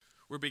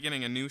We're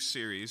beginning a new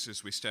series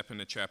as we step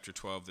into chapter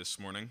 12 this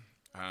morning,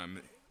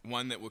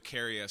 one that will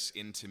carry us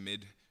into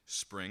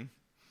mid-spring.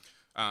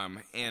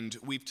 And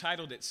we've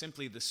titled it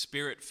simply The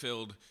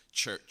Spirit-Filled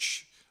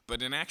Church.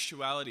 But in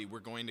actuality, we're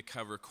going to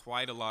cover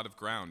quite a lot of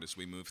ground as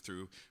we move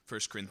through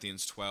 1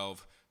 Corinthians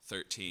 12,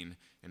 13,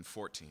 and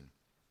 14.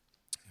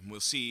 And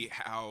we'll see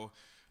how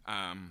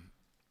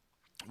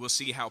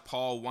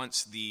Paul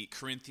wants the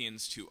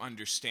Corinthians to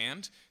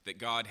understand that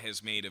God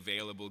has made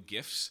available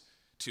gifts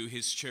to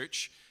his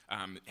church,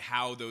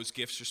 how those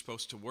gifts are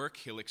supposed to work.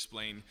 He'll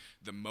explain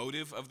the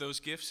motive of those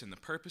gifts and the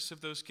purpose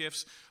of those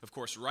gifts. Of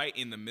course, right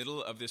in the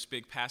middle of this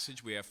big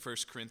passage, we have 1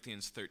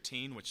 Corinthians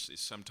 13, which is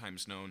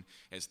sometimes known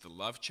as the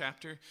love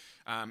chapter.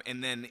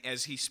 And then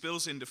as he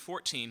spills into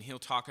 14, he'll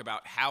talk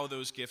about how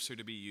those gifts are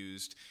to be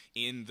used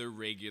in the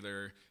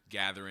regular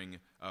gathering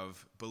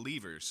of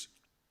believers.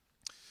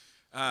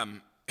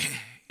 And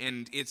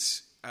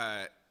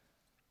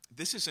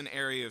this is an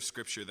area of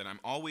Scripture that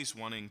I'm always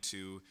wanting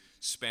to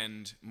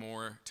spend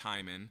more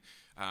time in.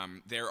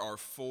 There are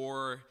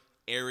 4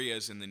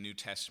 areas in the New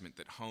Testament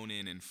that hone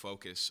in and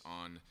focus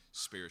on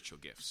spiritual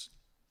gifts.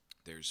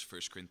 There's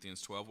 1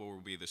 Corinthians 12, where we'll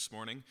be this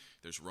morning.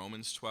 There's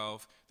Romans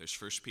 12. There's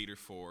 1 Peter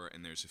 4.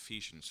 And there's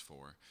Ephesians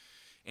 4.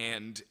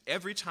 And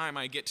every time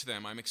I get to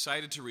them, I'm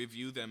excited to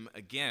review them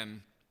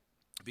again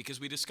because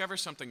we discover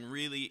something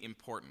really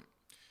important.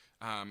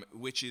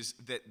 Which is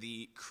that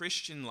the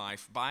Christian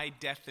life, by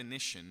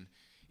definition,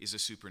 is a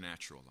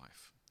supernatural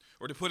life.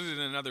 Or to put it in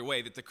another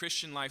way, that the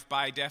Christian life,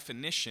 by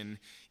definition,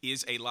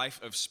 is a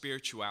life of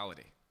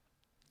spirituality.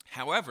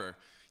 However,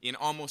 in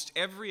almost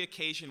every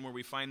occasion where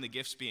we find the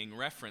gifts being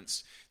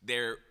referenced,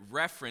 they're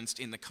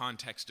referenced in the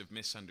context of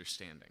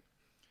misunderstanding.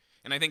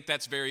 And I think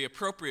that's very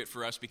appropriate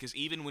for us because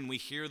even when we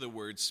hear the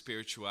word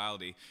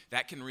spirituality,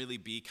 that can really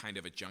be kind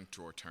of a junk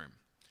drawer term.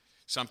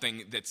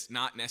 Something that's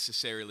not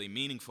necessarily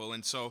meaningful.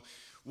 And so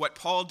what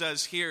Paul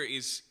does here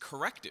is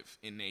corrective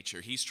in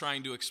nature. He's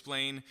trying to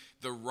explain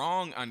the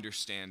wrong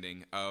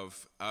understanding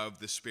of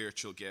the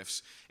spiritual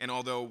gifts. And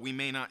although we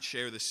may not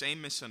share the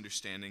same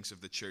misunderstandings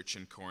of the church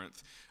in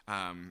Corinth,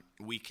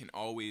 we can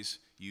always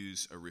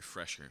use a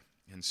refresher.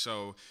 And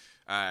so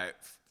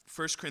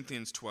 1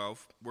 Corinthians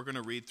 12, we're going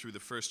to read through the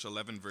first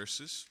 11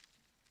 verses,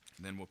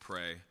 and then we'll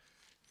pray,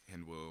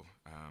 and we'll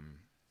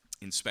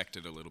inspect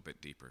it a little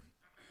bit deeper.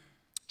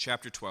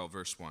 Chapter 12,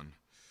 verse 1.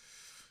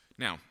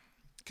 Now,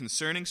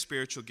 concerning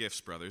spiritual gifts,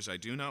 brothers, I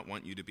do not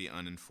want you to be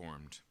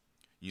uninformed.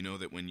 You know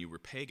that when you were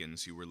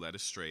pagans, you were led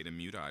astray to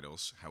mute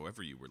idols,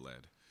 however you were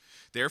led.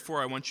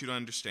 Therefore, I want you to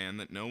understand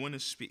that no one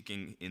is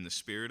speaking in the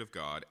Spirit of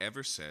God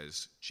ever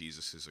says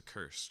Jesus is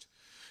accursed.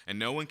 And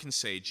no one can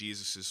say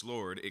Jesus is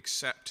Lord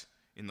except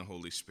in the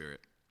Holy Spirit.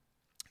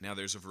 Now,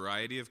 there's a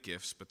variety of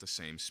gifts, but the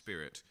same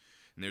Spirit.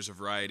 And there's a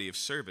variety of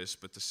service,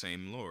 but the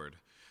same Lord.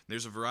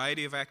 There's a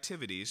variety of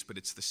activities, but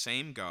it's the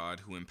same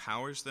God who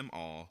empowers them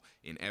all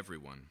in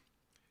everyone.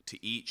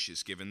 To each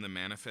is given the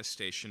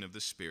manifestation of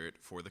the Spirit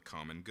for the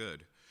common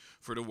good.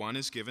 For to one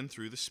is given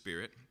through the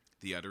Spirit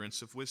the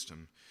utterance of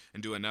wisdom,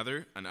 and to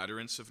another an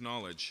utterance of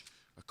knowledge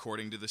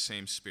according to the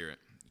same Spirit,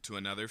 to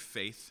another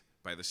faith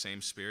by the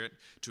same Spirit,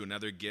 to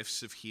another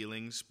gifts of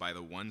healings by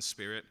the one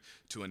Spirit,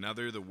 to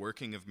another the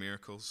working of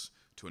miracles,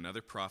 to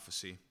another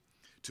prophecy,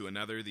 to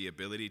another the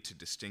ability to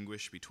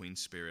distinguish between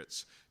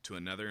spirits, to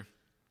another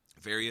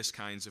various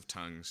kinds of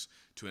tongues,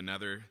 to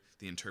another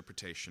the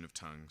interpretation of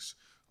tongues.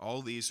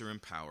 All these are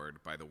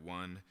empowered by the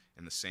one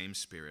and the same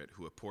Spirit,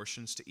 who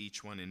apportions to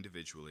each one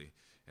individually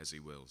as he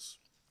wills.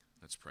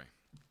 Let's pray.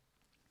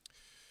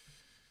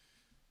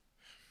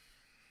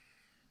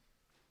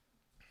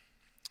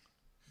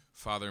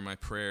 Father, my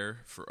prayer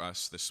for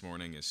us this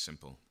morning is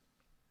simple.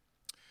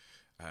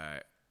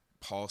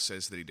 Paul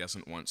says that he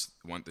doesn't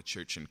want the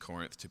church in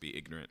Corinth to be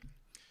ignorant.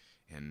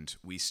 And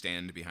we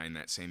stand behind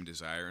that same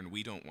desire, and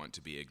we don't want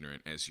to be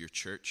ignorant as your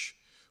church.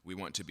 We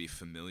want to be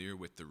familiar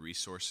with the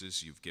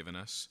resources you've given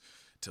us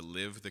to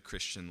live the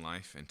Christian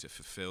life and to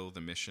fulfill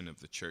the mission of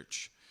the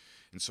church.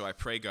 And so I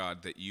pray,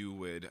 God, that you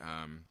would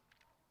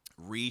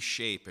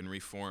reshape and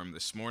reform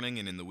this morning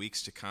and in the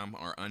weeks to come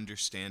our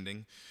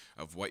understanding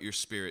of what your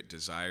Spirit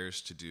desires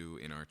to do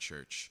in our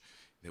church,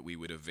 that we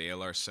would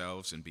avail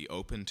ourselves and be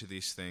open to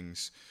these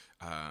things,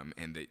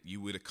 and that you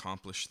would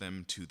accomplish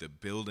them to the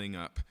building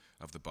up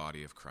of the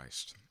body of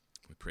Christ.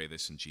 We pray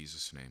this in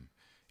Jesus' name.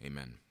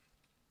 Amen.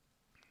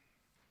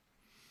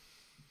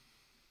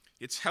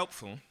 It's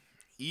helpful,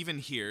 even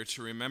here,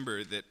 to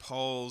remember that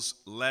Paul's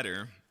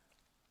letter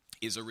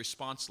is a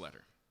response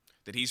letter,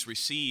 that he's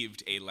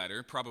received a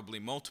letter, probably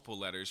multiple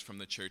letters from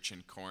the church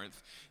in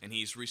Corinth, and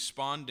he's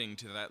responding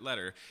to that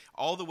letter.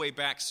 All the way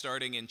back,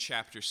 starting in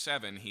chapter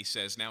 7, he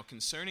says, now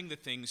concerning the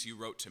things you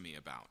wrote to me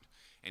about.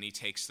 And he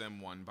takes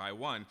them one by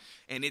one.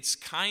 And it's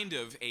kind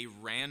of a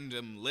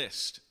random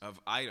list of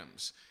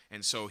items.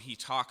 And so he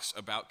talks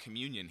about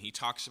communion. He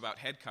talks about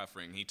head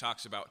covering. He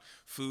talks about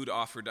food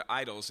offered to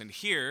idols. And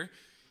here,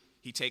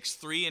 he takes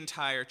 3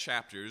 entire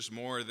chapters,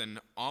 more than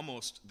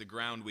almost the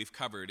ground we've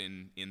covered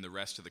in the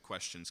rest of the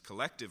questions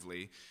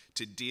collectively,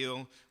 to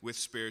deal with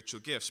spiritual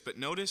gifts. But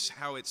notice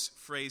how it's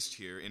phrased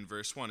here in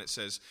verse 1. It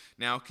says,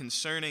 now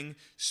concerning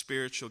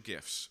spiritual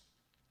gifts.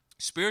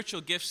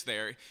 Spiritual gifts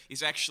there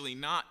is actually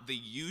not the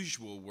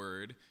usual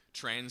word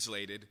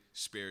translated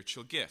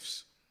spiritual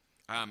gifts.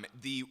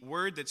 The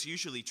word that's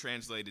usually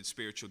translated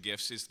spiritual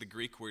gifts is the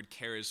Greek word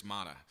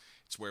charismata.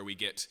 It's where we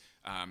get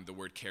the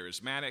word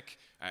charismatic.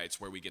 It's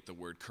where we get the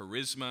word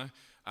charisma.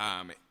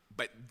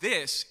 But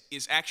this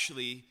is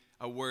actually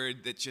a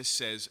word that just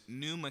says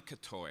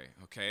pneumakatoi,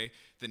 okay?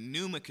 The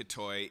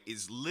pneumakatoi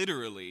is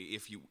literally,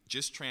 if you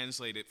just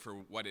translate it for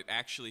what it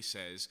actually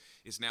says,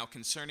 is now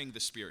concerning the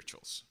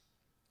spirituals.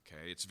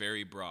 Okay, it's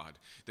very broad.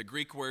 The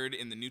Greek word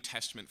in the New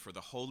Testament for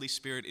the Holy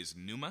Spirit is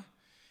pneuma.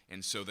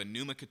 And so the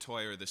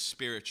pneumakatoi are the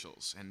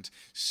spirituals. And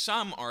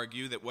some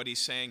argue that what he's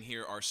saying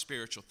here are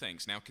spiritual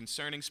things. Now,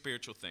 concerning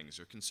spiritual things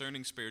or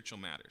concerning spiritual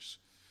matters.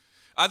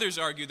 Others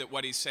argue that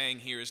what he's saying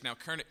here is now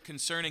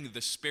concerning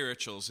the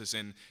spirituals, as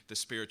in the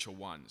spiritual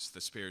ones,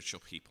 the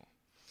spiritual people.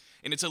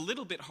 And it's a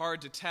little bit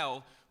hard to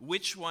tell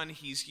which one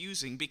he's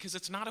using because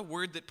it's not a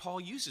word that Paul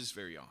uses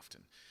very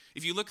often.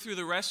 If you look through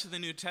the rest of the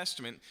New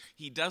Testament,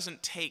 he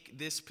doesn't take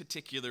this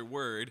particular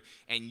word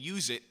and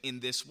use it in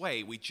this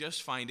way. We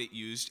just find it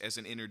used as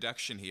an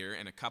introduction here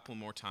and a couple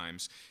more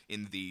times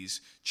in these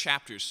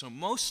chapters. So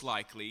most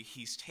likely,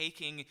 he's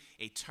taking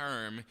a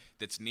term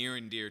that's near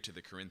and dear to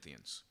the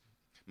Corinthians.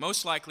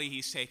 Most likely,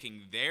 he's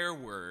taking their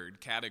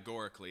word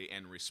categorically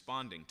and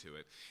responding to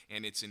it.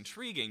 And it's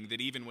intriguing that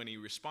even when he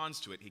responds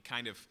to it, he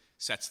kind of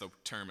sets the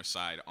term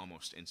aside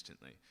almost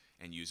instantly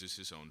and uses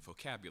his own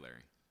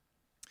vocabulary.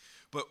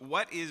 But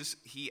what is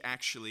he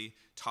actually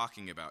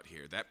talking about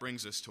here? That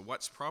brings us to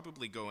what's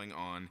probably going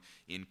on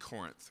in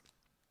Corinth.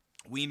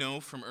 We know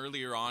from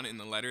earlier on in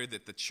the letter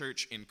that the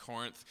church in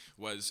Corinth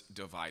was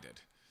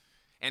divided.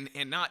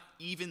 And not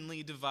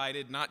evenly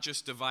divided, not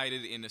just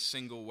divided in a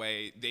single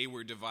way. They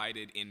were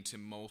divided into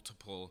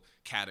multiple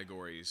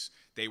categories.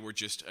 They were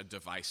just a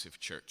divisive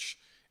church.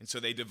 And so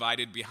they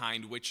divided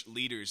behind which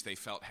leaders they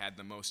felt had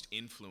the most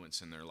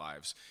influence in their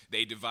lives.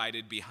 They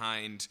divided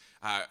behind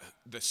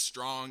the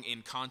strong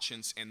in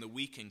conscience and the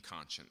weak in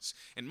conscience.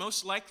 And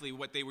most likely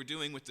what they were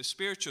doing with the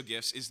spiritual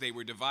gifts is they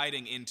were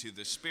dividing into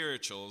the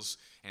spirituals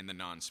and the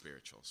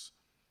non-spirituals.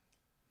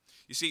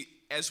 You see,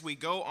 as we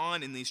go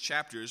on in these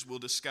chapters, we'll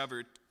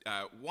discover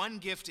one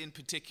gift in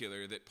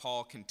particular that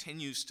Paul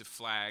continues to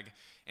flag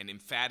and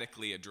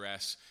emphatically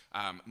address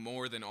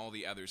more than all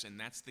the others, and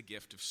that's the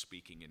gift of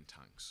speaking in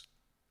tongues,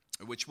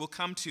 which we'll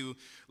come to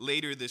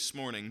later this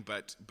morning,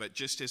 but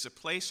just as a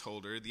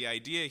placeholder, the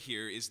idea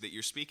here is that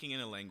you're speaking in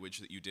a language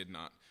that you did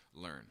not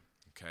learn,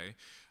 okay?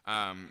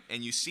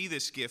 And you see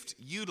this gift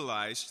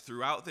utilized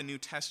throughout the New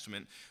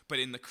Testament, but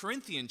in the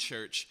Corinthian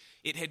church,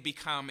 it had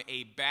become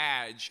a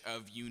badge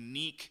of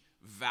unique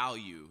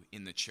value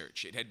in the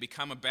church. It had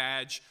become a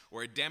badge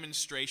or a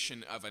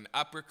demonstration of an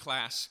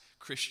upper-class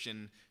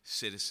Christian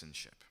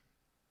citizenship.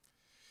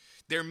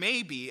 There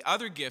may be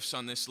other gifts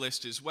on this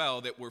list as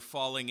well that were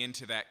falling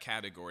into that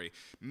category.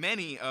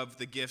 Many of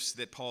the gifts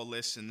that Paul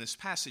lists in this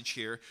passage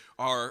here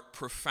are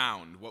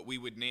profound, what we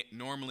would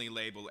normally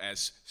label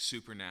as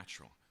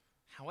supernatural.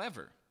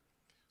 However,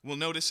 we'll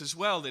notice as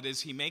well that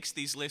as he makes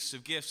these lists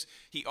of gifts,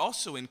 he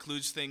also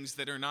includes things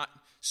that are not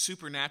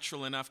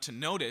supernatural enough to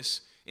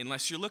notice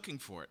unless you're looking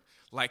for it,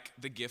 like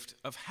the gift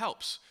of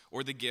helps,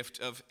 or the gift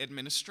of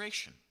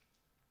administration,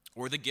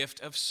 or the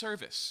gift of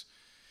service.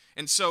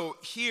 And so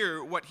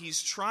here, what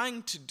he's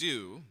trying to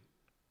do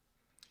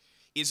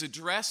is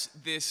address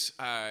this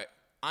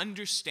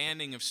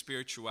understanding of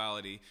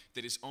spirituality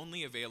that is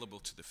only available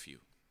to the few.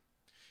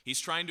 He's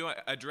trying to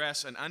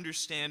address an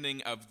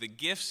understanding of the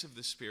gifts of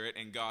the Spirit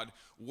and God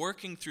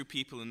working through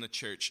people in the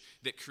church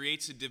that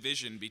creates a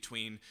division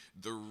between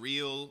the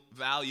real,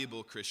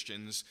 valuable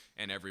Christians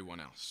and everyone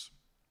else.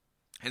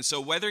 And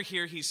so whether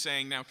here he's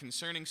saying now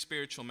concerning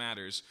spiritual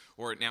matters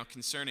or now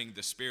concerning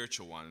the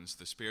spiritual ones,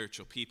 the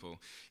spiritual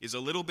people, is a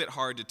little bit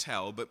hard to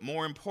tell. But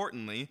more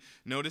importantly,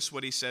 notice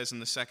what he says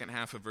in the second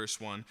half of verse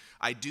 1.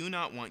 I do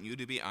not want you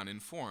to be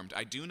uninformed.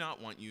 I do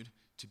not want you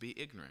to be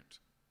ignorant.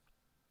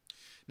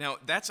 Now,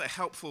 that's a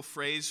helpful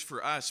phrase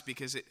for us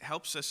because it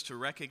helps us to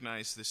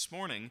recognize this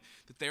morning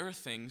that there are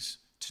things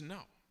to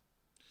know.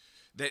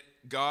 That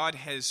God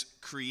has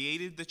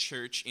created the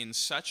church in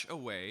such a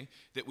way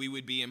that we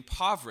would be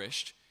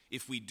impoverished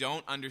if we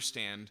don't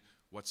understand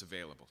what's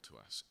available to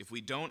us, if we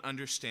don't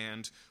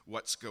understand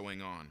what's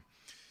going on.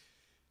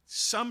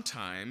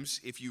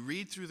 Sometimes, if you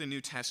read through the New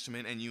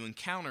Testament and you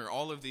encounter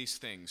all of these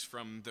things,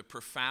 from the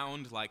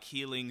profound, like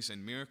healings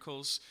and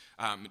miracles,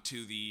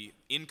 to the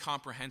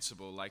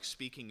incomprehensible, like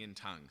speaking in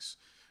tongues,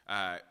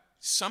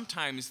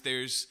 sometimes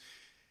there's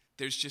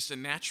just a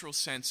natural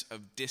sense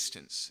of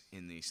distance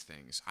in these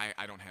things.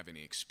 I don't have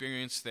any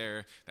experience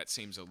there. That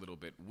seems a little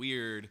bit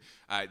weird.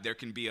 There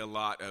can be a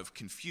lot of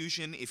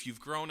confusion. If you've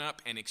grown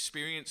up and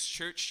experienced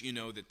church, you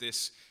know that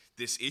this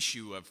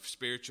issue of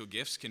spiritual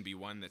gifts can be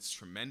one that's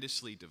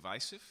tremendously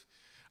divisive.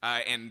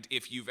 And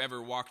if you've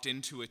ever walked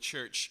into a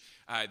church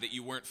that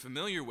you weren't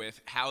familiar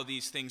with, how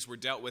these things were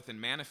dealt with and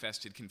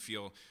manifested can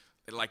feel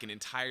like an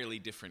entirely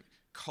different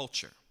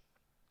culture.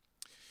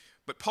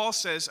 But Paul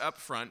says up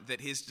front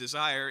that his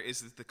desire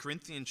is that the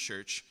Corinthian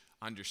church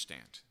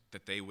understand,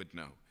 that they would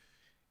know.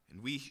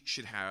 And we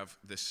should have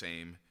the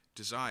same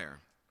desire.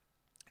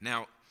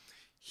 Now,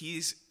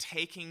 he's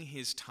taking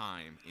his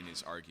time in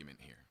his argument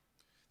here.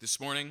 This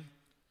morning,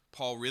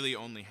 Paul really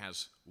only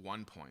has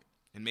one point.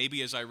 And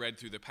maybe as I read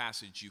through the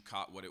passage, you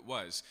caught what it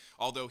was.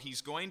 Although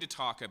he's going to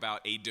talk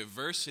about a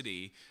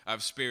diversity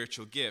of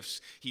spiritual gifts,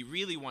 he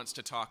really wants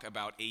to talk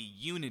about a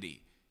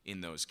unity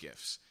in those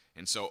gifts.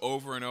 And so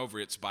over and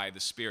over, it's by the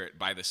Spirit,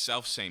 by the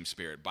self-same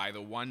Spirit, by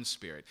the one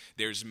Spirit.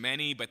 There's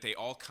many, but they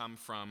all come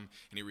from,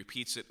 and he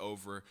repeats it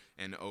over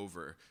and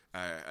over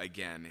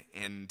again.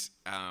 And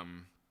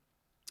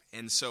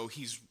so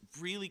he's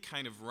really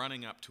kind of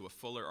running up to a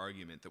fuller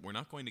argument that we're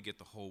not going to get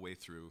the whole way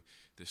through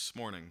this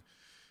morning.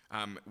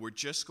 We're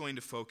just going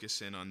to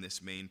focus in on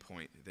this main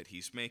point that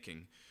he's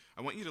making.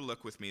 I want you to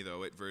look with me,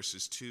 though, at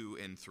verses 2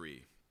 and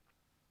 3.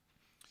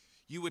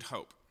 You would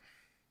hope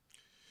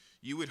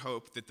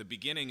that the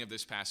beginning of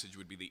this passage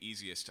would be the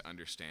easiest to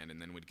understand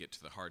and then would get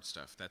to the hard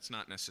stuff. That's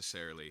not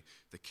necessarily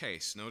the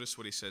case. Notice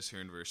what he says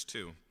here in verse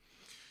 2.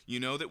 You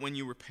know that when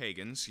you were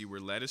pagans, you were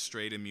led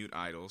astray to mute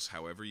idols,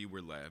 however you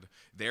were led.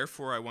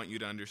 Therefore, I want you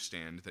to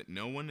understand that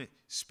no one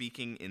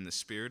speaking in the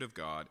Spirit of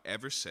God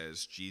ever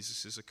says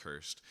Jesus is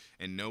accursed,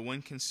 and no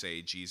one can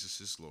say Jesus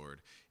is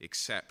Lord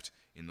except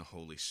in the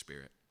Holy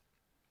Spirit.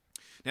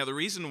 Now, the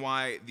reason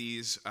why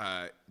these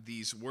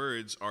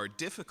words are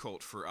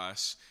difficult for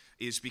us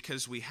is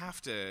because we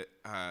have to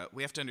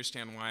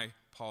understand why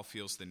Paul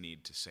feels the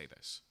need to say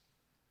this.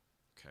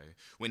 Okay.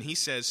 When he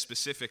says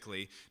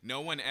specifically,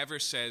 no one ever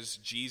says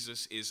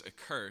Jesus is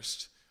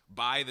accursed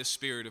by the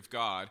Spirit of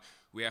God,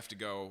 we have to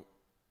go,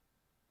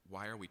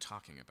 why are we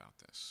talking about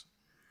this?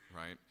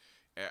 Right?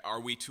 Are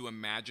we to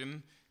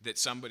imagine that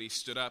somebody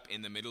stood up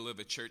in the middle of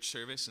a church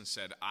service and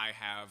said, I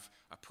have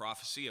a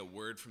prophecy, a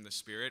word from the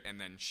Spirit,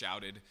 and then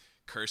shouted,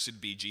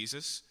 cursed be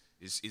Jesus?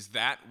 Is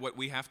that what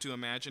we have to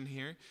imagine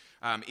here?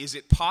 Is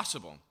it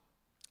possible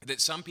that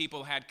some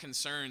people had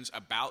concerns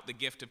about the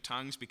gift of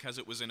tongues because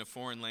it was in a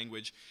foreign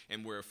language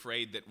and were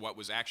afraid that what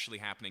was actually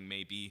happening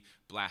may be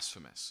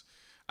blasphemous?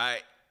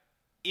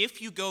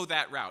 If you go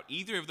that route,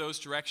 either of those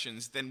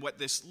directions, then what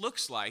this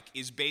looks like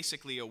is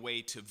basically a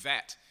way to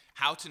vet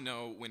how to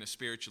know when a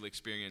spiritual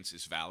experience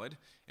is valid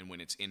and when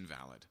it's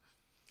invalid.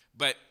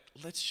 But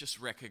let's just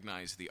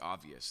recognize the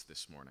obvious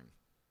this morning.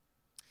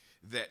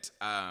 That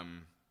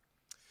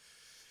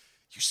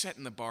you're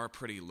setting the bar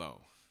pretty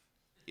low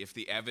if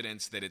the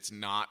evidence that it's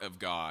not of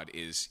God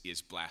is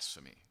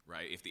blasphemy,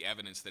 right? If the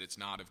evidence that it's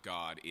not of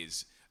God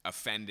is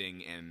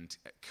offending and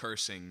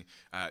cursing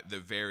the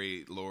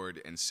very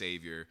Lord and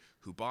Savior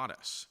who bought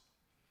us.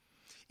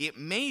 It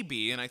may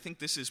be, and I think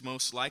this is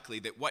most likely,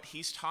 that what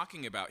he's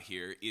talking about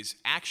here is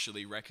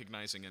actually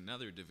recognizing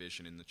another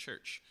division in the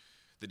church,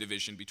 the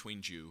division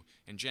between Jew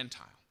and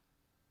Gentile.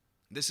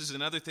 This is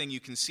another thing you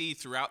can see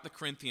throughout the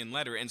Corinthian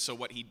letter. And so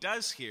what he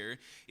does here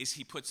is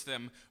he puts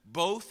them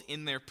both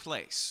in their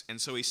place. And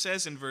so he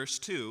says in verse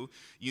 2,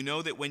 you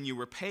know that when you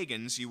were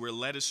pagans, you were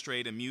led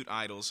astray to mute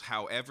idols,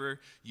 however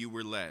you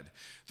were led.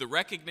 The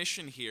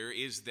recognition here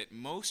is that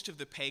most of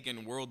the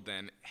pagan world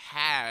then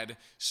had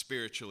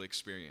spiritual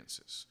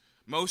experiences.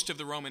 Most of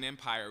the Roman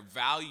Empire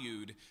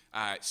valued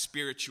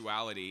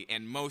spirituality,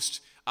 and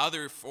most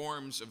other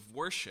forms of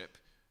worship,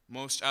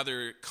 most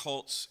other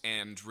cults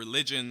and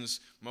religions,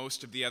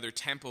 most of the other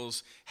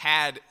temples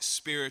had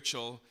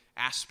spiritual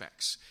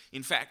aspects.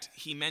 In fact,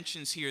 he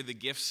mentions here the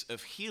gifts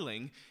of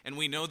healing, and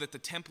we know that the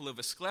temple of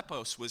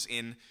Asclepios was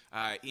in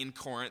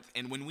Corinth,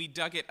 and when we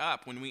dug it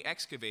up, when we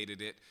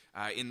excavated it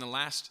in the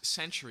last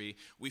century,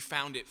 we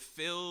found it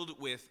filled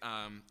with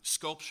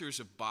sculptures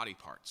of body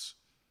parts.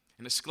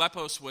 And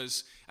Asclepios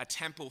was a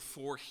temple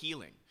for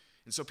healing.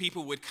 And so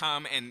people would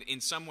come, and in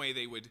some way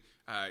they would,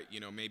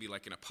 maybe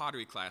like in a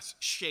pottery class,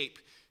 shape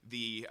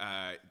the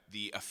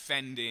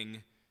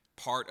offending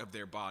part of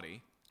their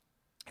body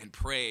and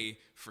pray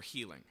for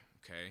healing,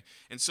 okay?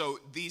 And so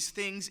these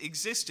things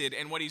existed,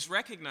 and what he's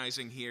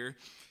recognizing here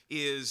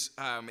is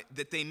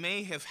that they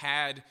may have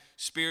had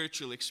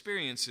spiritual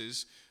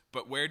experiences,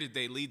 but where did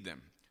they lead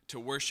them? To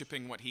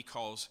worshiping what he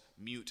calls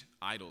mute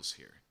idols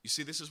here. You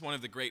see, this is one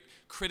of the great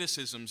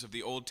criticisms of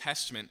the Old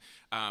Testament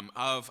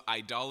of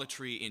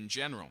idolatry in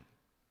general.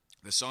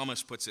 The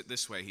psalmist puts it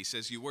this way. He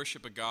says, you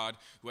worship a God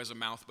who has a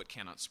mouth but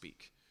cannot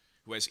speak,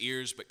 who has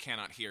ears but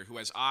cannot hear, who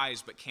has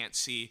eyes but can't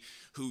see,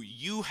 who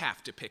you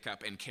have to pick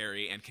up and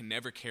carry and can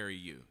never carry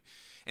you.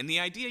 And the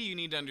idea you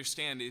need to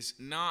understand is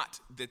not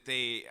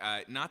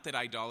that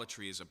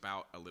idolatry is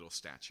about a little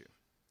statue.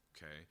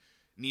 Okay?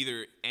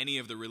 Neither any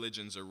of the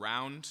religions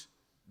around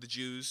the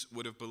Jews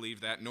would have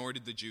believed that, nor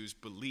did the Jews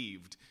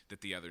believe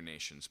that the other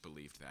nations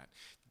believed that.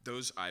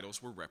 Those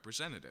idols were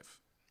representative.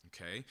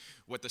 Okay?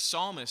 What the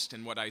psalmist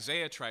and what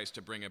Isaiah tries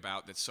to bring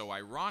about that's so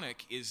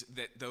ironic is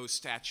that those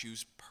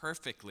statues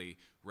perfectly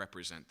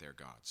represent their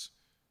gods.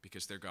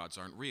 because their gods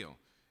aren't real.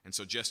 And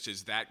so just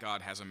as that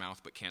God has a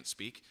mouth but can't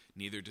speak,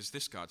 neither does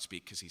this God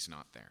speak because he's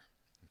not there.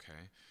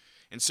 Okay?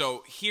 And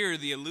so here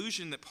the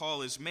allusion that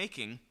Paul is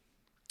making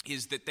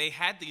is that they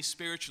had these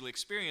spiritual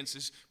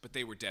experiences, but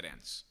they were dead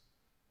ends.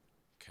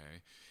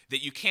 Okay?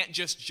 That you can't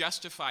just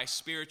justify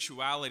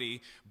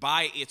spirituality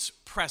by its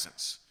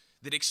presence.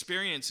 That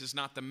experience is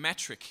not the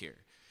metric here.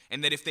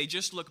 And that if they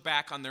just look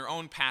back on their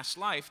own past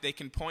life, they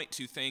can point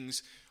to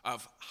things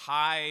of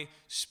high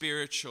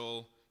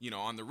spiritual,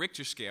 on the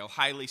Richter scale,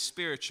 highly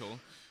spiritual,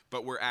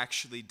 but were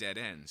actually dead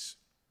ends.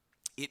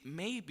 It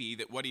may be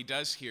that what he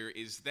does here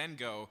is then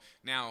go,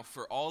 now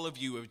for all of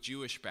you of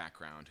Jewish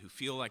background who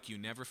feel like you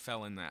never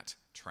fell in that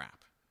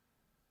trap,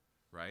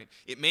 right?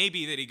 It may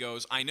be that he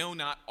goes, I know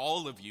not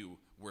all of you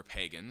were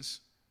pagans,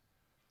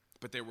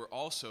 but there were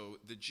also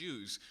the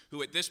Jews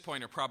who at this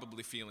point are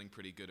probably feeling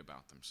pretty good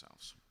about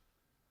themselves.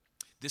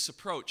 This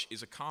approach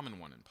is a common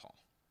one in Paul.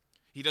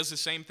 He does the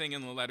same thing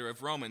in the letter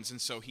of Romans,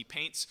 and so he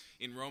paints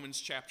in Romans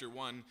chapter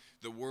 1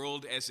 the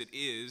world as it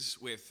is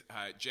with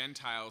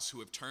Gentiles who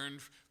have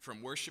turned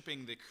from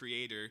worshiping the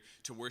Creator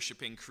to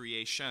worshiping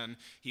creation.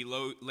 He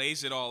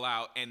lays it all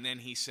out, and then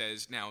he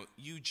says, now,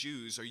 you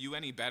Jews, are you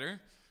any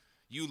better?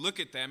 You look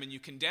at them and you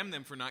condemn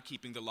them for not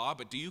keeping the law,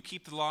 but do you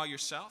keep the law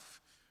yourself?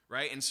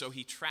 Right? And so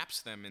he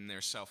traps them in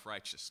their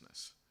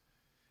self-righteousness.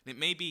 And it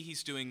may be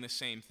he's doing the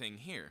same thing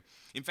here.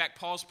 In fact,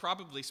 Paul's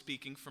probably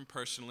speaking from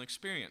personal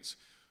experience.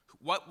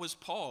 What was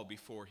Paul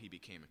before he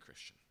became a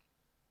Christian?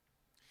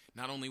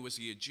 Not only was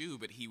he a Jew,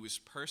 but he was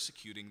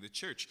persecuting the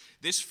church.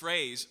 This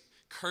phrase,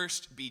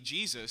 cursed be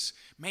Jesus,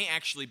 may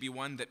actually be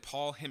one that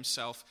Paul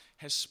himself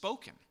has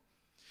spoken.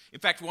 In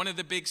fact, one of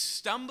the big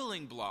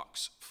stumbling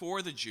blocks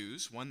for the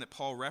Jews, one that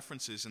Paul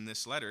references in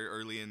this letter,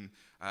 early in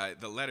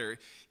the letter,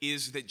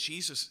 is that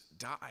Jesus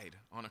died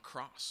on a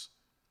cross.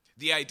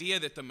 The idea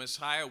that the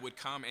Messiah would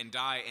come and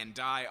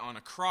die on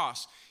a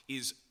cross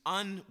is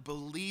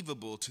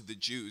unbelievable to the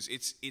Jews.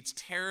 It's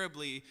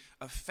terribly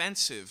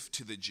offensive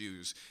to the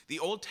Jews. The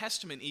Old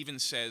Testament even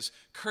says,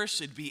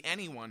 cursed be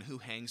anyone who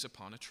hangs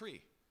upon a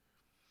tree.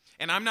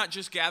 And I'm not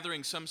just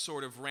gathering some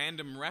sort of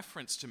random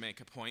reference to make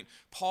a point.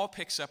 Paul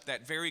picks up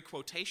that very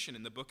quotation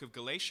in the book of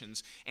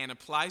Galatians and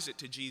applies it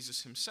to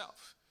Jesus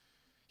himself.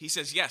 He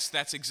says, yes,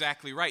 that's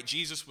exactly right.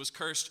 Jesus was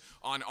cursed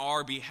on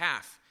our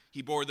behalf.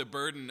 He bore the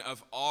burden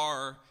of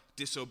our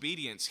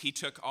disobedience. He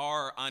took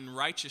our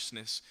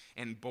unrighteousness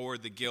and bore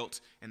the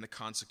guilt and the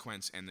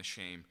consequence and the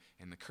shame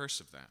and the curse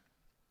of that.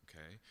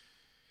 Okay?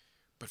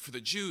 But for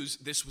the Jews,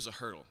 this was a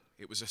hurdle.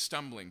 It was a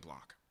stumbling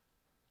block.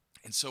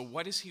 And so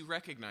what is he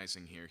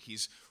recognizing here?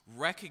 He's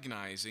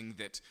recognizing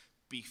that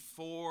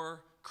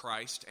before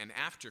Christ and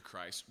after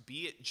Christ,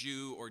 be it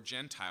Jew or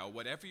Gentile,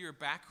 whatever your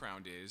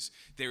background is,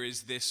 there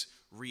is this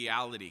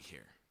reality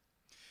here.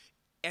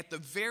 At the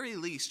very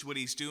least, what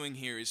he's doing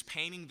here is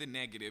painting the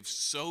negative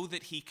so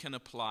that he can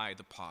apply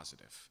the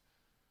positive.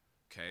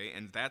 Okay,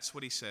 and that's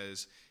what he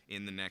says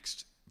in the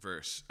next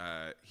verse.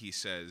 He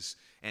says,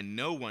 and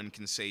no one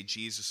can say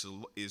Jesus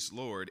is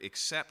Lord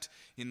except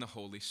in the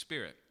Holy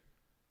Spirit.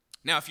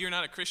 Now, if you're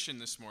not a Christian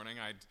this morning,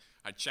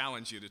 I'd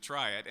challenge you to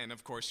try it, and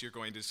of course you're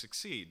going to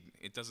succeed.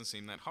 It doesn't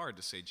seem that hard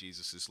to say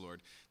Jesus is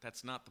Lord.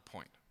 That's not the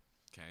point.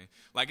 Okay,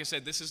 like I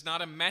said, this is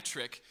not a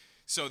metric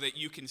so that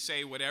you can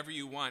say whatever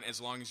you want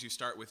as long as you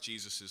start with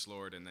Jesus is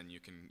Lord, and then you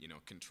can,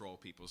 control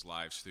people's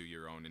lives through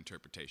your own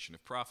interpretation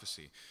of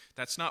prophecy.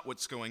 That's not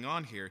what's going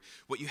on here.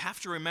 What you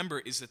have to remember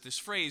is that this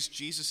phrase,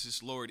 Jesus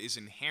is Lord, is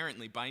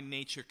inherently, by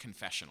nature,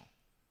 confessional.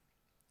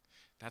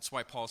 That's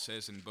why Paul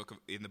says in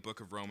the book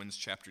of Romans,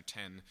 chapter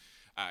 10,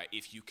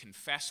 if you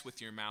confess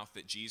with your mouth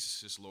that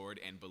Jesus is Lord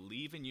and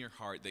believe in your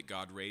heart that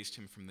God raised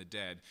him from the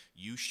dead,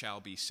 you shall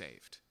be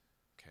saved.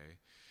 Okay?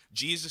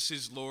 Jesus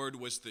is Lord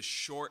was the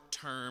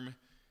short-term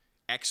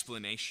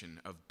explanation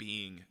of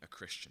being a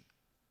Christian.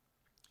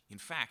 In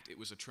fact, it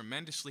was a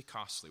tremendously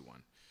costly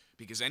one,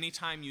 because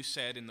anytime you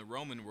said in the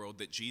Roman world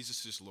that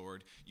Jesus is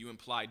Lord, you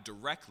implied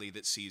directly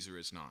that Caesar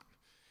is not.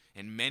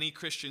 And many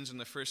Christians in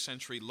the first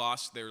century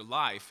lost their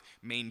life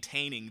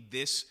maintaining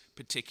this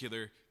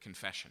particular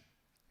confession.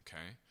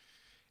 Okay?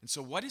 And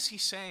so what is he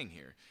saying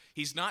here?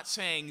 He's not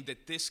saying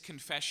that this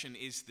confession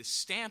is the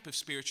stamp of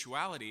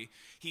spirituality.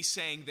 He's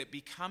saying that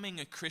becoming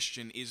a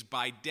Christian is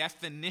by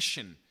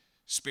definition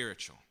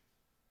spiritual.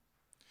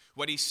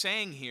 What he's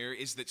saying here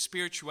is that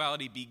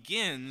spirituality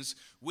begins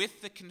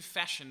with the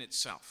confession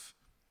itself.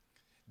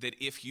 That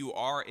if you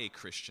are a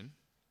Christian,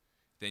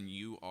 then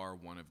you are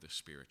one of the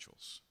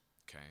spirituals.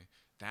 Okay?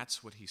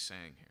 That's what he's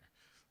saying here.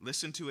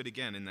 Listen to it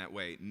again in that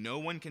way. No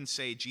one can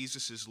say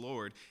Jesus is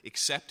Lord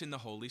except in the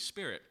Holy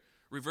Spirit.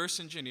 Reverse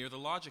engineer the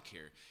logic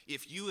here.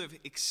 If you have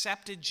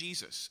accepted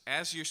Jesus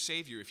as your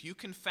Savior, if you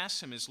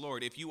confess him as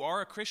Lord, if you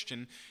are a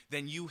Christian,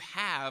 then you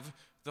have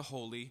the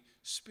Holy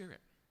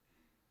Spirit.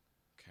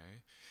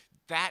 Okay?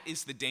 That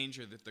is the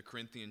danger that the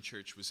Corinthian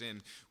church was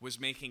in, was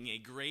making a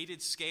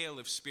graded scale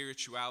of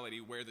spirituality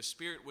where the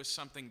Spirit was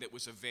something that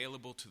was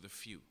available to the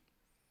few.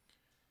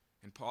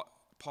 And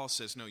Paul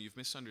says, no, you've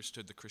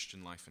misunderstood the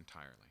Christian life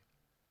entirely.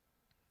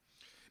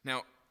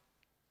 Now,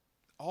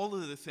 all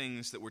of the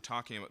things that we're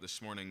talking about this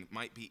morning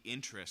might be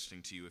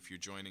interesting to you if you're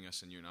joining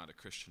us and you're not a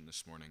Christian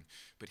this morning.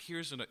 But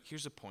here's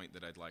a point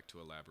that I'd like to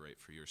elaborate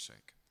for your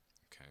sake.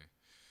 Okay?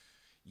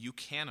 You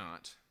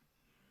cannot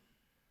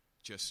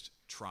just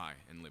try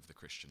and live the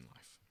Christian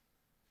life.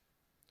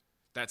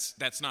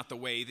 That's not the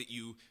way that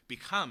you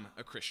become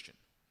a Christian.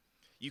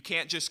 You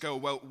can't just go,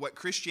 well, what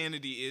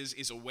Christianity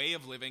is a way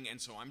of living, and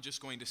so I'm just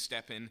going to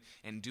step in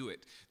and do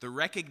it. The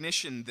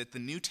recognition that the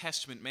New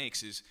Testament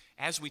makes is,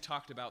 as we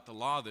talked about the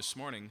law this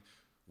morning,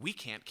 we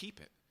can't keep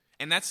it.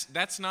 And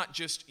that's not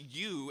just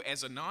you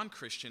as a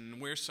non-Christian,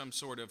 we're some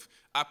sort of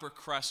upper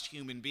crust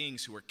human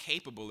beings who are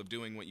capable of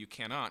doing what you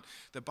cannot.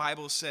 The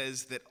Bible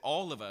says that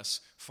all of us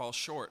fall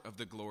short of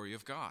the glory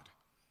of God.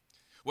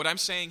 What I'm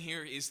saying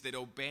here is that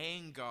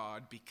obeying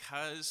God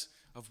because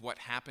of what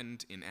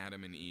happened in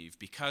Adam and Eve,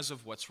 because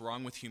of what's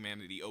wrong with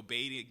humanity,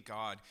 obeying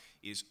God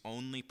is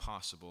only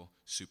possible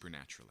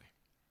supernaturally.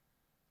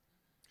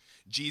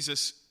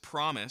 Jesus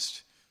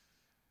promised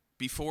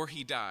before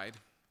he died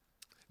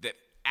that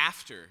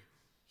after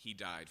he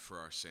died for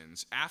our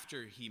sins,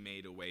 after he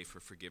made a way for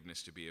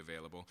forgiveness to be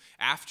available,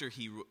 after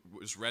he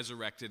was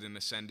resurrected and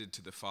ascended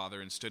to the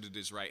Father and stood at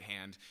his right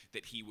hand,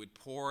 that he would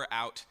pour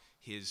out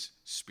his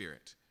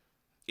Spirit.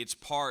 It's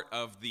part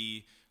of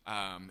the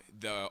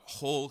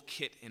whole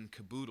kit and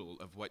caboodle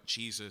of what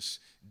Jesus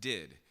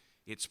did.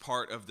 It's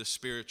part of the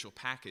spiritual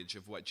package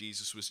of what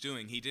Jesus was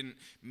doing. He didn't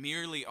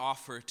merely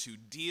offer to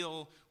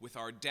deal with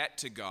our debt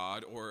to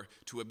God or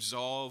to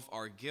absolve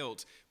our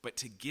guilt, but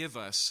to give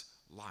us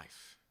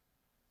life.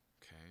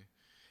 Okay?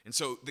 And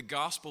so the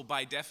gospel,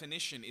 by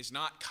definition, is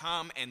not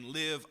come and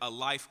live a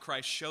life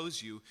Christ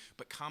shows you,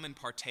 but come and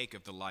partake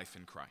of the life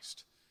in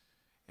Christ.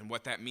 And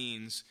what that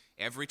means,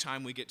 every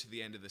time we get to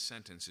the end of the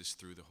sentence, is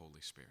through the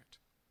Holy Spirit.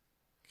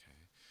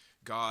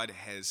 God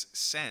has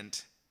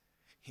sent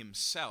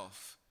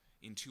himself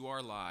into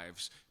our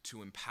lives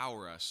to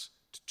empower us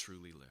to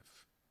truly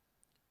live.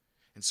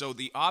 And so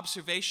the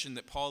observation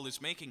that Paul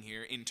is making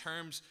here in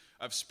terms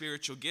of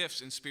spiritual gifts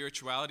and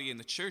spirituality in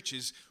the church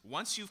is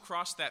once you've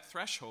crossed that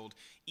threshold,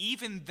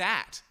 even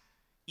that,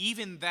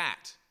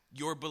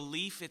 your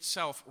belief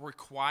itself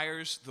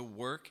requires the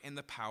work and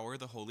the power of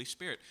the Holy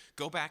Spirit.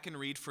 Go back and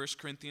read 1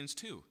 Corinthians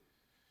 2.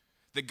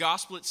 The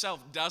gospel itself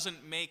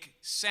doesn't make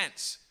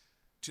sense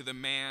to the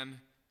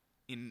man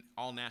in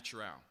all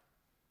natural.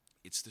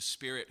 It's the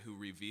Spirit who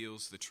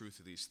reveals the truth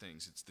of these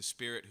things. It's the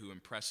Spirit who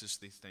impresses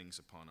these things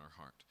upon our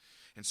heart.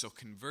 And so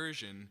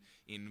conversion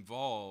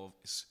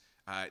involves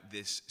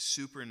this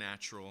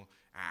supernatural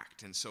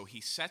act. And so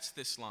he sets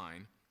this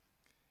line,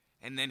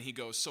 and then he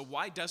goes, so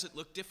why does it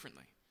look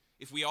differently?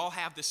 If we all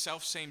have the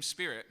self-same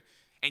Spirit,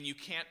 and you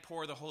can't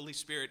pour the Holy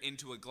Spirit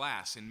into a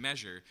glass and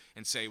measure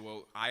and say,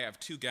 well, I have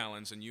 2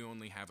 gallons and you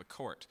only have a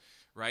quart.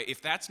 Right?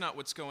 If that's not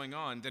what's going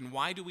on, then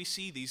why do we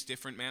see these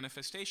different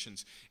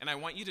manifestations? And I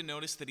want you to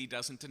notice that he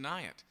doesn't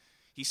deny it.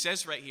 He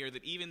says right here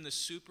that even the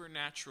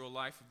supernatural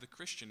life of the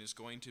Christian is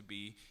going to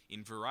be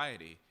in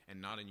variety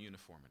and not in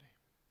uniformity.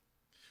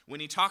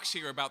 When he talks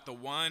here about the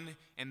one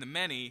and the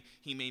many,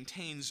 he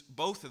maintains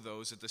both of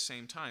those at the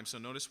same time. So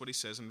notice what he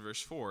says in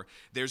verse 4.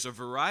 There's a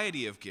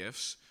variety of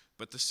gifts,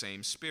 but the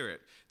same Spirit.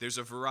 There's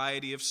a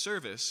variety of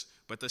service,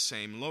 but the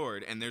same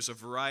Lord. And there's a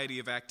variety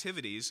of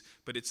activities,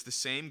 but it's the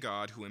same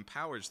God who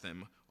empowers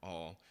them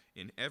all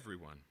in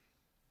everyone.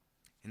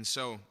 And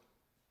so,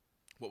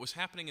 what was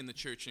happening in the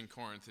church in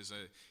Corinth is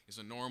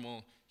a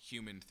normal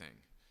human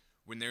thing.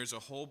 When there's a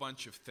whole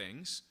bunch of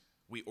things,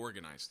 we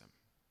organize them.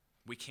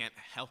 We can't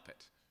help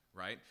it.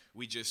 Right?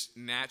 We just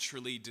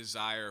naturally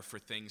desire for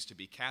things to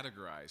be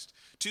categorized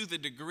to the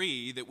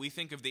degree that we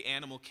think of the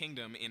animal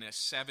kingdom in a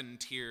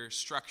 7-tier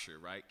structure,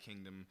 right?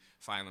 Kingdom,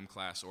 phylum,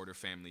 class, order,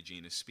 family,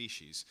 genus,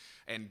 species.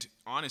 And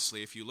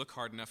honestly, if you look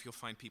hard enough, you'll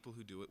find people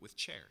who do it with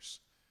chairs.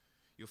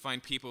 You'll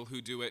find people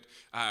who do it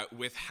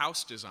with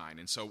house design.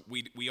 And so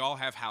we all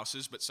have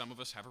houses, but some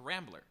of us have a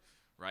rambler,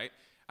 right?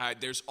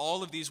 There's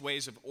all of these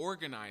ways of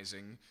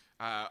organizing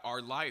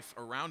our life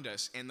around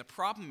us. And the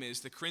problem is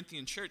the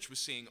Corinthian church was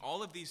seeing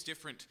all of these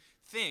different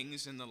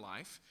things in the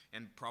life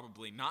and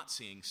probably not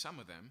seeing some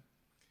of them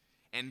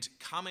and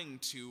coming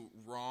to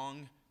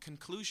wrong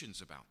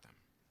conclusions about them.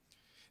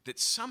 That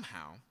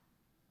somehow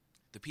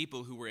the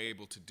people who were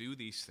able to do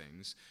these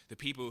things, the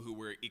people who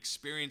were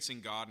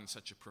experiencing God in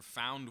such a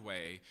profound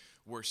way,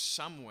 were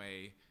some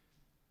way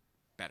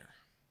better,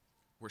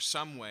 were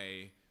some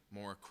way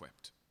more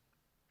equipped.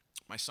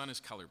 My son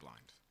is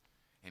colorblind,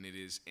 and it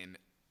is an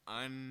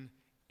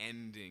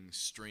unending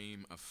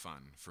stream of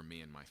fun for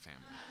me and my family.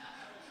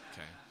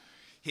 Okay,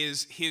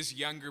 his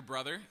younger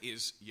brother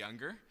is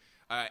younger,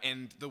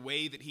 and the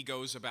way that he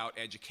goes about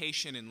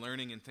education and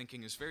learning and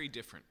thinking is very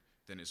different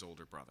than his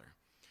older brother.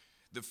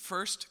 The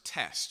first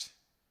test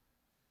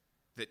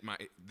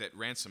that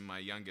Ransom, my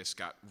youngest,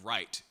 got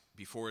right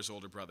before his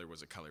older brother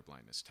was a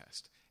colorblindness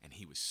test, and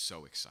he was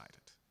so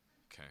excited.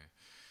 Okay.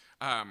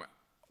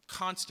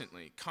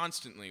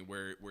 Constantly,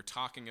 we're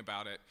talking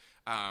about it,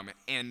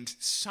 and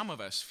some of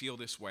us feel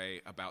this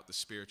way about the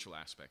spiritual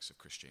aspects of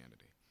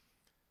Christianity.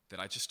 that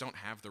I just don't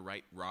have the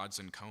right rods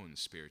and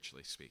cones,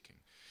 spiritually speaking.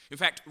 In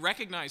fact,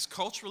 recognize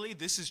culturally,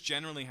 this is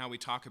generally how we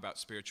talk about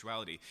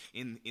spirituality,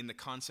 in the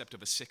concept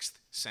of a sixth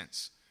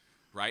sense,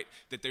 right?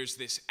 That there's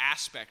this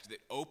aspect that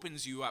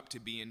opens you up to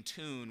be in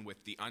tune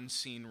with the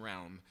unseen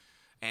realm,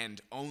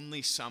 and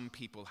only some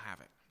people have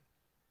it.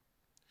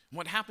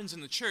 What happens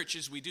in the church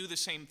is we do the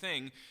same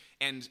thing,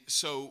 and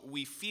so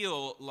we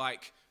feel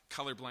like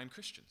colorblind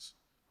Christians.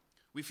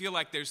 We feel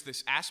like there's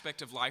this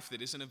aspect of life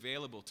that isn't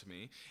available to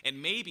me,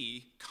 and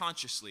maybe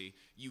consciously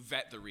you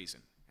vet the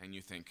reason, and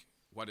you think,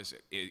 what is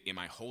it? Am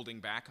I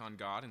holding back on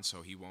God, and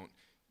so he won't,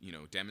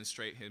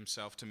 demonstrate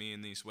himself to me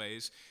in these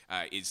ways?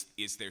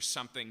 Is there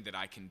something that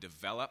I can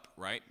develop,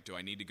 right? Do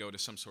I need to go to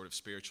some sort of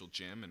spiritual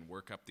gym and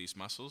work up these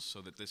muscles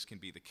so that this can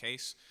be the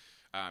case?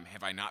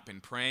 Have I not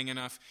been praying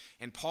enough?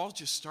 And Paul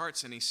just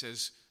starts and he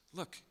says,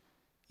 look,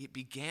 it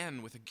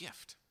began with a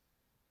gift.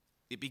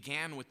 It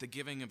began with the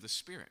giving of the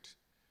Spirit.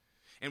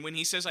 And when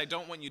he says, I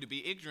don't want you to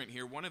be ignorant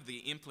here, one of the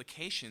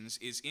implications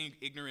is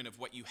ignorant of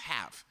what you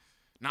have,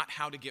 not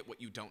how to get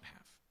what you don't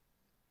have.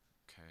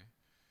 Okay?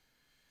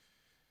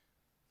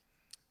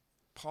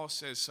 Paul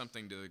says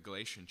something to the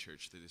Galatian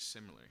church that is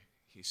similar.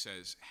 He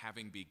says,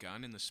 having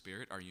begun in the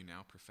Spirit, are you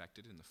now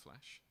perfected in the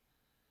flesh?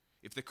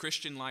 If the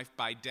Christian life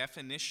by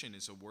definition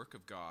is a work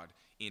of God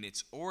in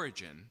its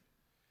origin,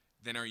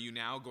 then are you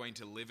now going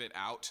to live it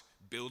out,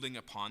 building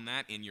upon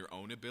that in your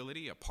own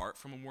ability, apart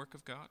from a work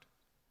of God?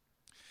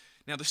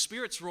 Now, the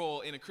Spirit's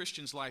role in a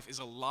Christian's life is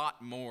a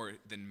lot more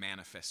than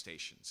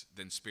manifestations,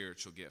 than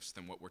spiritual gifts,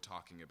 than what we're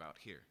talking about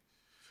here.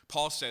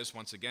 Paul says,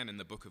 once again, in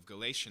the book of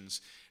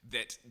Galatians,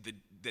 that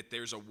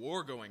there's a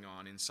war going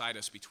on inside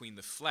us between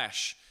the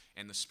flesh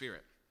and the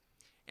Spirit,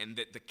 and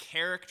that the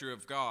character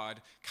of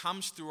God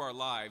comes through our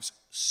lives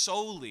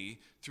solely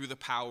through the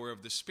power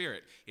of the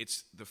Spirit.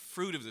 It's the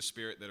fruit of the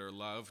Spirit that are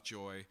love,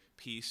 joy,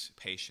 peace,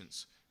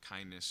 patience,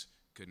 kindness,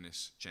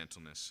 goodness,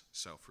 gentleness,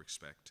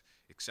 self-respect,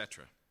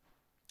 etc.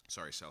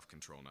 Sorry,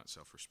 self-control, not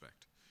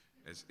self-respect.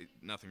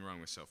 Nothing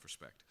wrong with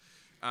self-respect.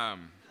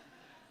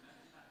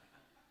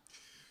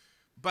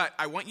 But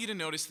I want you to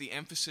notice the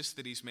emphasis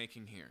that he's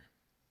making here.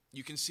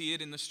 You can see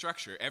it in the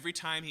structure. Every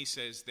time he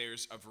says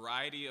there's a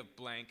variety of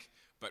blank,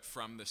 but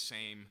from the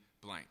same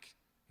blank.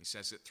 He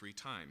says it 3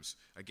 times.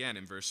 Again,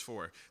 in verse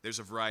 4, there's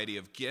a variety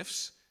of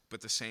gifts,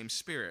 but the same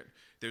Spirit.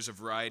 There's a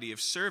variety of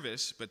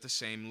service, but the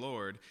same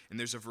Lord. And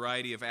there's a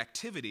variety of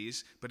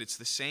activities, but it's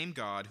the same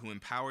God who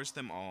empowers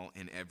them all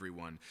in every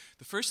one.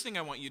 The first thing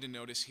I want you to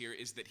notice here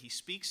is that he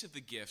speaks of the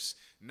gifts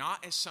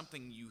not as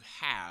something you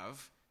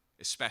have,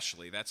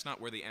 especially. That's not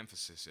where the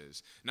emphasis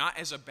is. Not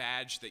as a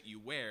badge that you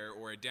wear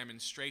or a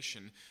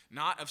demonstration,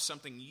 not of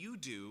something you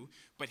do,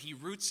 but he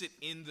roots it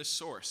in the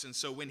source. And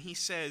so when he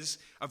says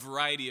a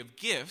variety of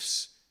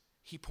gifts,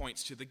 he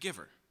points to the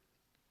giver,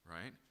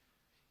 right?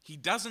 He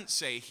doesn't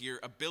say here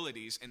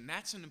abilities, and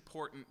that's an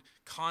important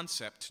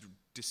concept to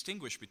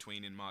distinguish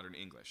between in modern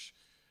English.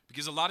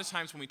 Because a lot of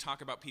times when we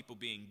talk about people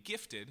being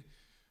gifted,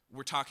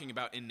 we're talking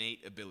about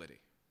innate ability.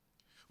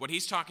 What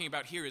he's talking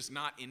about here is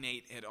not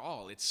innate at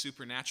all. It's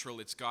supernatural,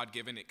 it's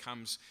God-given, it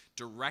comes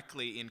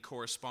directly in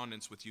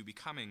correspondence with you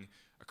becoming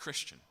a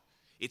Christian.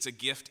 It's a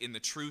gift in the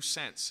true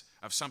sense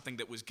of something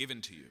that was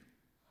given to you,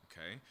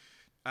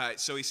 okay?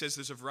 So he says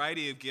there's a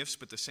variety of gifts,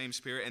 but the same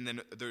Spirit, and then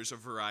there's a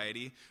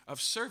variety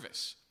of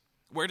service.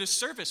 Where does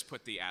service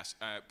put the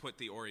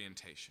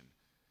orientation?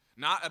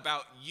 Not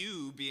about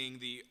you being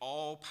the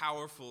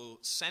all-powerful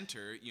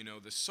center,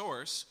 the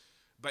source,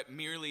 but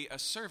merely a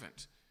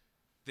servant.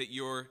 That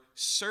you're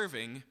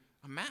serving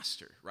a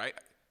master, right?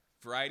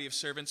 Variety of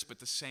servants, but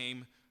the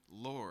same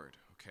Lord,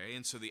 okay?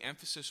 And so the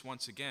emphasis,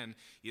 once again,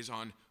 is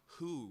on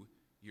who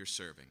you're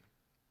serving.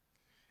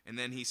 And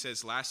then he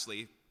says,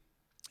 lastly,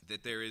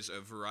 that there is a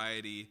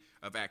variety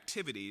of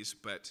activities,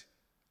 but,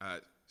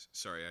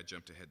 sorry, I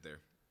jumped ahead there.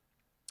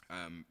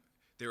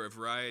 There are a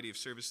variety of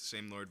service, the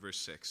same Lord, verse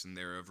 6, and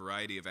there are a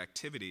variety of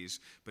activities,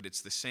 but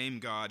it's the same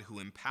God who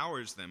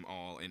empowers them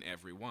all in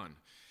every one.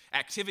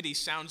 Activity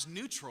sounds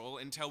neutral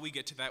until we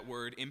get to that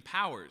word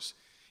empowers.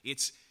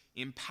 It's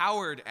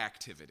empowered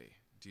activity.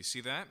 Do you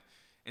see that?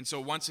 And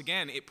so once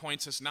again, it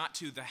points us not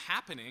to the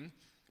happening,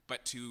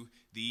 but to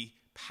the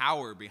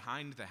power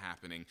behind the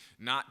happening,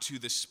 not to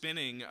the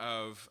spinning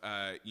of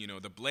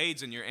the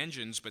blades in your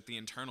engines, but the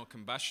internal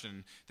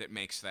combustion that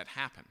makes that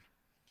happen.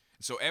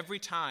 So every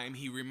time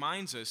he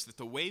reminds us that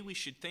the way we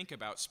should think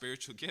about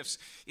spiritual gifts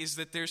is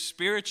that they're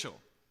spiritual,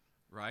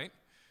 right?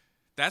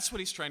 That's what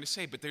he's trying to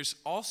say, but there's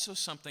also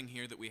something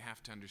here that we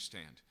have to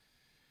understand.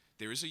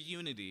 There is a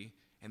unity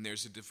and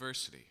there's a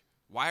diversity.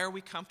 Why are we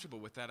comfortable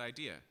with that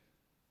idea?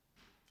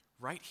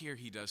 Right here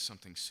he does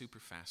something super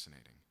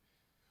fascinating.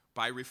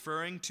 By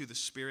referring to the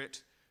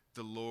Spirit,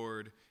 the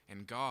Lord,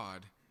 and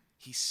God,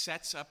 he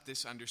sets up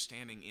this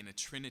understanding in a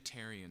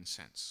Trinitarian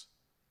sense.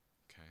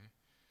 Okay?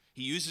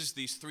 He uses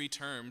these 3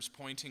 terms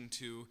pointing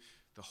to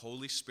the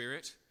Holy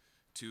Spirit,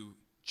 to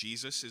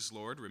Jesus is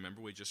Lord,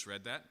 remember we just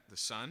read that, the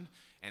Son,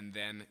 and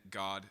then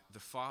God the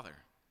Father.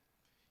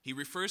 He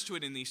refers to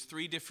it in these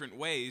three different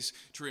ways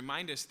to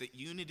remind us that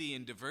unity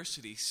and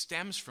diversity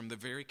stems from the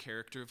very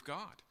character of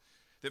God.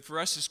 That for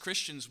us as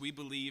Christians, we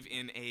believe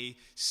in a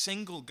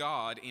single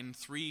God in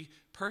three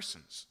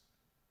persons.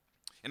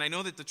 And I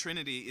know that the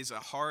Trinity is a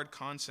hard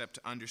concept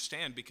to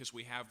understand because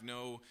we have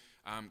no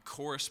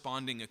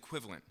corresponding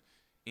equivalent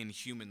in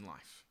human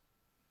life.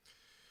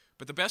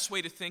 But the best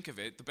way to think of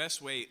it, the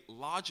best way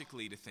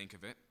logically to think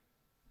of it,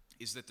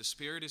 is that the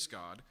Spirit is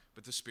God,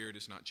 but the Spirit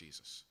is not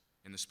Jesus,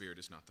 and the Spirit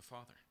is not the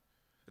Father.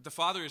 That the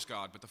Father is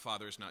God, but the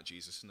Father is not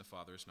Jesus, and the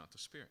Father is not the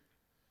Spirit.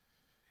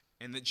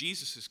 And that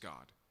Jesus is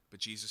God, but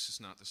Jesus is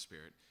not the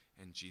Spirit,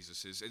 and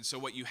Jesus is. And so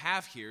what you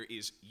have here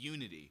is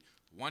unity,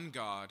 one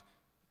God,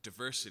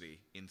 diversity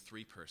in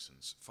three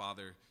persons,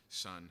 Father,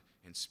 Son,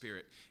 and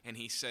Spirit. And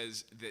he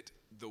says that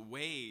the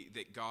way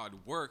that God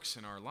works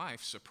in our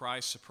life,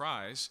 surprise,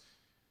 surprise,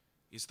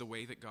 is the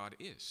way that God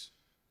is.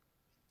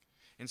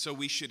 And so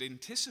we should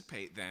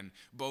anticipate then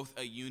both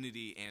a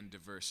unity and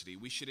diversity.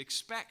 We should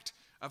expect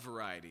a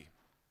variety.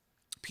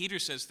 Peter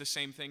says the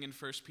same thing in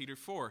 1 Peter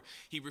 4.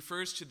 He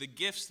refers to the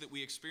gifts that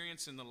we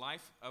experience in the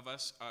life of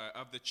us,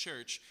 of the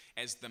church,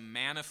 as the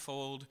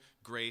manifold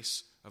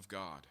grace of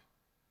God.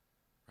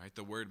 Right?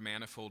 The word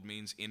manifold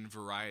means in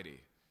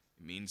variety.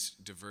 It means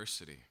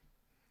diversity.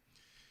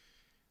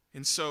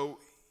 And so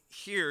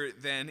here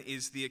then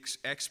is the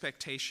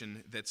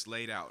expectation that's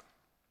laid out.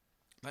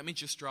 Let me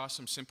just draw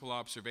some simple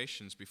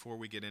observations before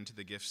we get into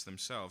the gifts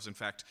themselves. In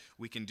fact,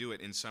 we can do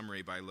it in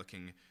summary by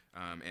looking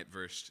at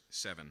verse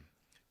 7.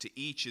 To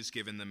each is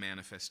given the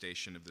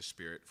manifestation of the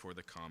Spirit for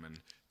the common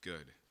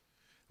good.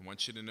 I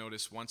want you to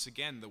notice once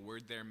again the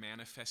word there,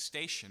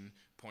 manifestation,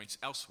 points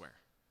elsewhere,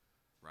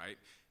 right?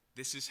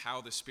 This is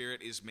how the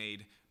Spirit is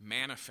made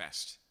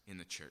manifest in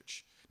the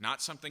church.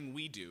 Not something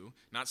we do,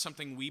 not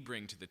something we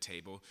bring to the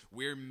table.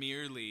 We're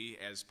merely,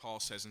 as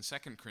Paul says in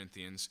 2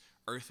 Corinthians,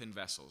 earthen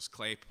vessels,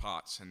 clay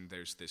pots, and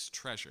there's this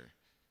treasure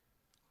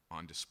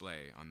on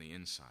display on the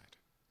inside.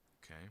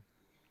 Okay?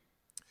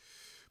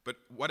 But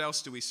what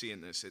else do we see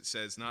in this? It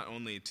says not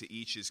only to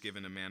each is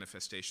given a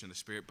manifestation of the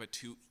Spirit, but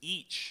to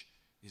each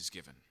is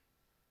given.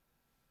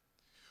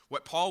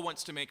 What Paul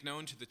wants to make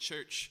known to the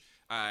church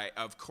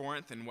of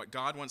Corinth and what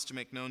God wants to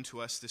make known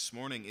to us this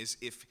morning is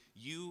if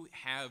you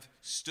have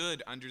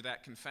stood under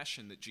that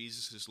confession that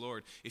Jesus is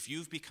Lord, if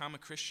you've become a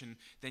Christian,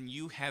 then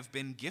you have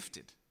been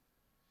gifted.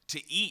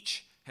 To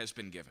each has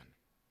been given.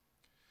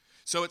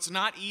 So it's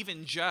not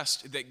even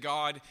just that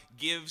God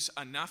gives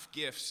enough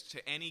gifts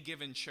to any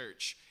given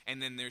church,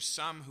 and then there's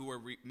some who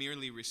are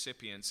merely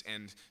recipients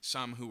and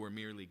some who are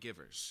merely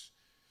givers.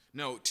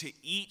 No, to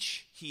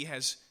each he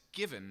has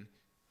given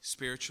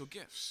spiritual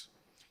gifts.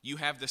 You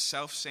have the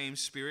self-same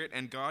Spirit,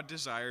 and God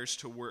desires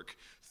to work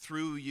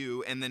through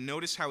you. And then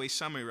notice how he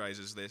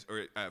summarizes this,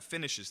 or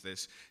finishes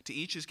this. To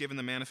each is given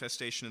the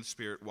manifestation of the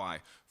Spirit. Why?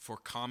 For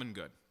common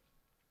good.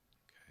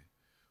 Okay.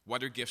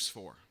 What are gifts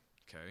for?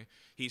 Okay.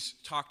 He's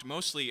talked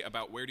mostly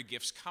about where do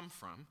gifts come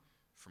from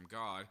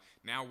God.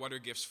 Now what are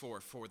gifts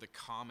for? For the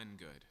common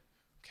good.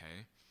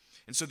 Okay.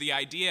 And so the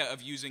idea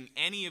of using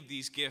any of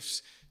these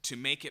gifts to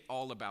make it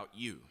all about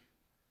you,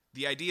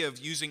 the idea of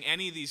using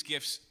any of these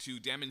gifts to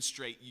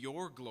demonstrate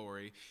your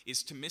glory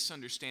is to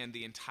misunderstand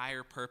the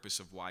entire purpose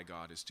of why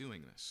God is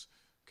doing this.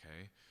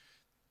 Okay?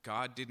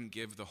 God didn't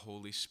give the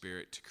Holy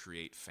Spirit to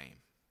create fame.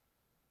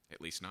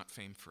 At least not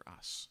fame for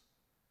us.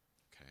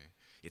 Okay?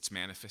 It's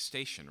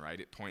manifestation, right?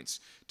 It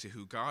points to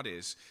who God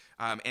is.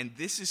 And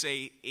this is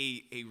a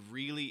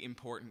really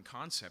important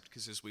concept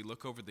because as we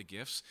look over the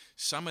gifts,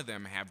 some of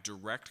them have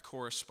direct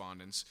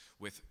correspondence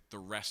with the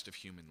rest of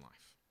human life.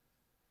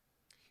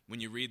 When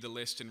you read the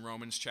list in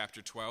Romans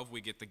chapter 12, we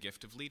get the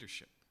gift of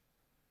leadership.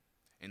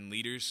 And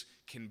leaders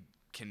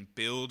can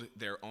build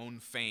their own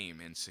fame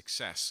and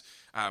success.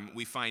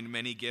 We find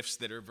many gifts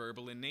that are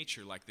verbal in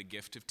nature, like the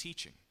gift of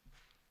teaching.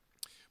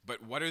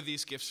 But what are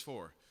these gifts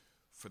for?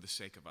 For the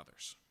sake of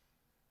others.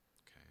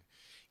 Okay.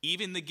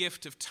 Even the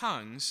gift of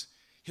tongues,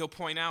 he'll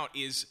point out,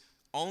 is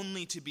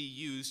only to be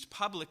used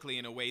publicly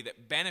in a way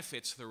that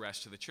benefits the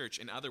rest of the church.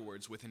 In other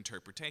words, with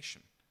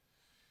interpretation.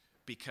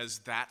 Because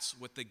that's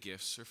what the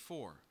gifts are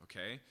for,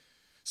 okay?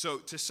 So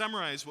to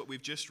summarize what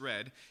we've just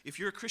read, if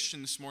you're a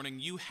Christian this morning,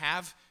 you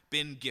have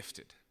been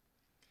gifted.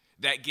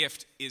 That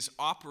gift is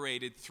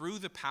operated through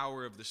the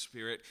power of the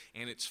Spirit,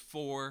 and it's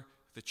for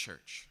the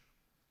church.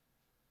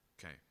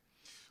 Okay.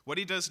 What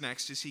he does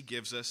next is he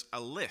gives us a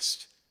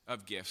list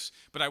of gifts.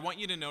 But I want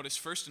you to notice,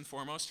 first and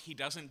foremost, he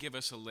doesn't give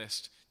us a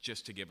list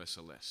just to give us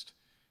a list.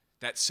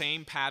 That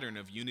same pattern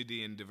of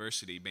unity and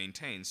diversity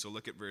maintains. So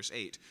look at verse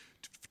 8.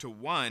 To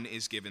one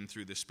is given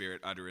through the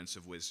Spirit utterance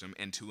of wisdom,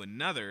 and to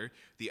another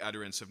the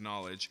utterance of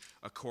knowledge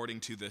according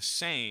to the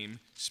same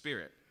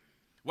Spirit.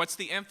 What's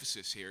the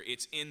emphasis here?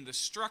 It's in the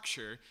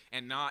structure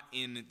and not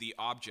in the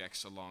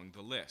objects along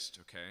the list,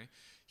 okay?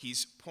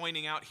 He's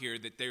pointing out here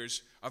that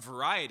there's a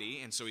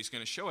variety, and so he's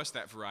going to show us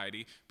that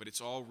variety, but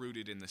it's all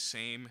rooted in the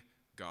same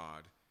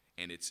God,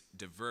 and it's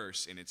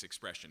diverse in its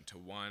expression to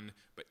one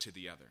but to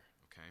the other,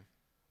 okay?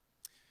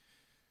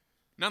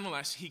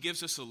 Nonetheless, he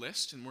gives us a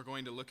list, and we're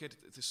going to look at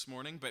it this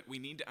morning, but we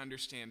need to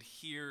understand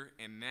here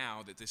and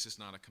now that this is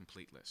not a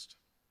complete list.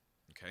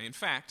 Okay? In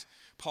fact,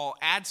 Paul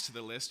adds to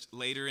the list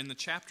later in the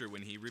chapter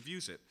when he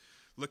reviews it.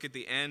 Look at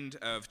the end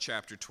of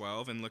chapter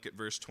 12 and look at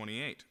verse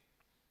 28.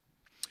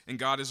 And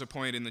God has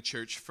appointed in the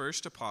church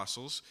first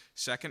apostles,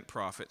 second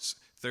prophets,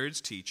 third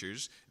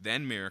teachers,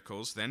 then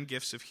miracles, then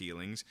gifts of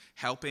healings,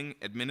 helping,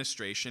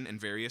 administration,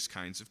 and various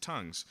kinds of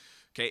tongues.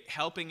 Okay,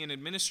 helping and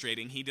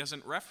administrating he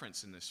doesn't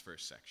reference in this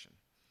first section.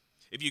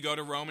 If you go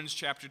to Romans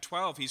chapter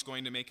 12, he's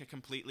going to make a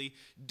completely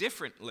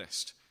different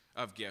list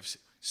of gifts.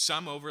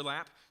 Some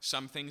overlap,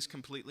 some things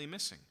completely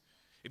missing.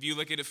 If you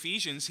look at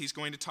Ephesians, he's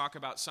going to talk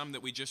about some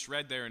that we just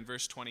read there in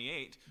verse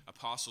 28,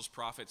 apostles,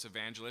 prophets,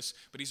 evangelists,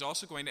 but he's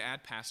also going to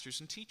add pastors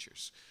and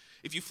teachers.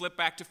 If you flip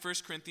back to 1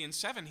 Corinthians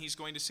 7, he's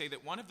going to say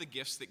that one of the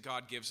gifts that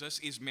God gives us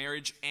is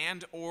marriage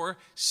and or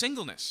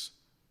singleness.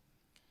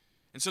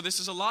 And so this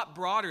is a lot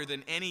broader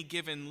than any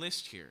given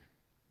list here.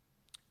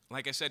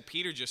 Like I said,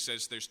 Peter just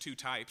says there's two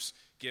types,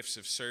 gifts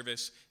of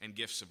service and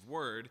gifts of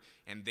word,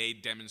 and they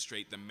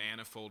demonstrate the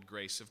manifold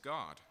grace of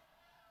God.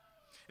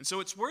 And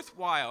so it's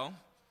worthwhile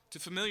to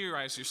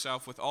familiarize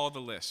yourself with all the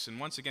lists. And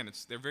once again,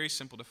 they're very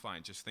simple to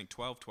find. Just think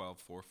 12, 12,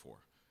 4, 4.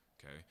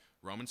 Okay?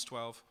 Romans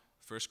 12,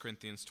 1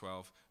 Corinthians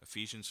 12,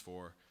 Ephesians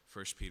 4,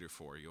 1 Peter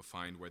 4. You'll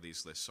find where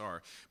these lists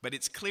are. But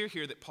it's clear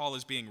here that Paul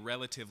is being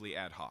relatively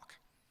ad hoc.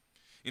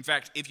 In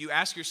fact, if you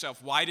ask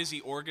yourself, why does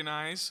he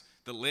organize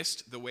the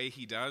list the way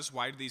he does?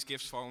 Why do these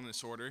gifts fall in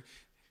this order?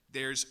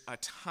 There's a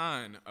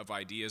ton of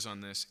ideas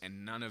on this,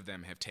 and none of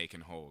them have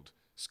taken hold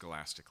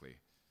scholastically.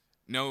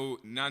 No,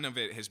 none of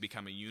it has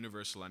become a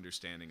universal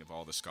understanding of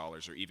all the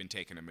scholars or even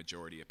taken a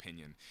majority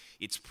opinion.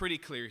 It's pretty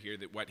clear here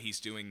that what he's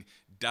doing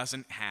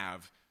doesn't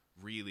have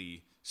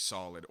really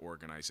solid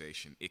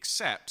organization,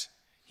 except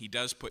he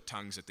does put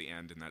tongues at the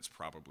end, and that's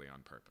probably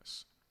on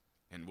purpose.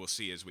 And we'll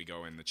see as we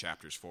go in the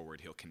chapters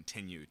forward, he'll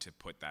continue to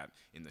put that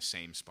in the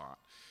same spot.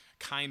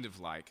 Kind of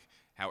like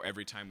how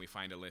every time we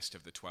find a list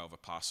of the 12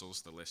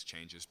 apostles, the list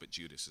changes, but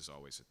Judas is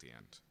always at the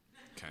end.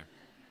 Okay?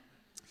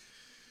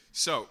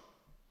 So,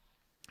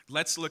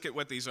 let's look at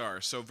what these are.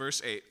 So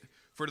verse 8,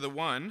 for the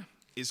one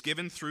is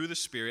given through the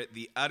Spirit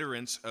the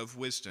utterance of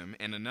wisdom,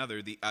 and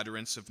another the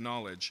utterance of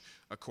knowledge,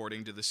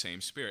 according to the same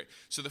Spirit.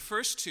 So the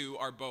first two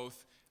are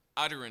both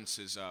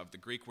utterances of. The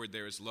Greek word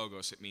there is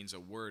logos. It means a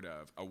word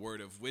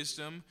of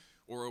wisdom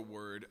or a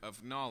word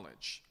of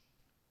knowledge.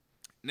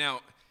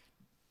 Now,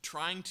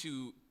 trying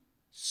to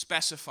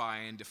specify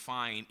and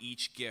define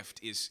each gift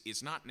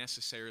is not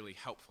necessarily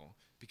helpful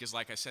because,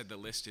 like I said, the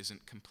list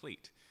isn't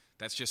complete.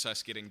 That's just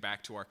us getting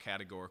back to our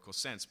categorical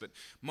sense. But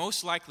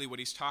most likely what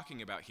he's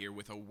talking about here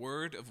with a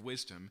word of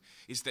wisdom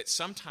is that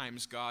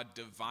sometimes God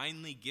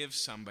divinely gives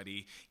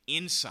somebody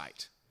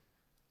insight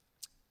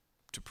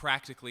to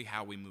practically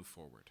how we move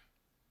forward,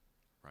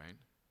 right?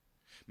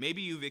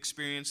 Maybe you've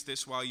experienced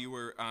this while you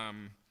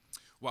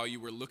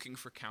were looking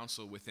for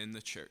counsel within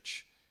the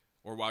church,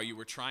 or while you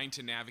were trying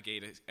to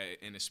navigate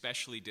an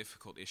especially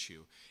difficult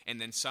issue, and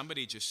then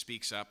somebody just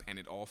speaks up and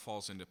it all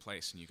falls into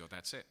place, and you go,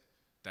 that's it.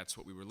 That's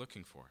what we were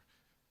looking for.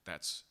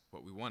 That's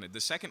what we wanted.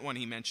 The second one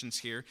he mentions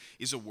here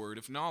is a word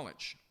of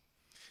knowledge.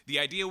 The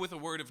idea with a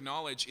word of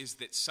knowledge is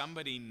that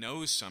somebody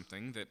knows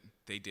something that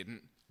they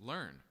didn't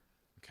learn.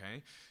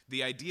 Okay?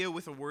 The idea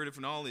with a word of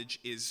knowledge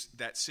is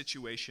that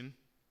situation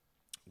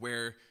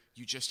where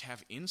you just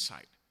have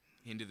insight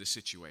into the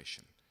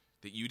situation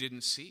that you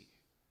didn't see.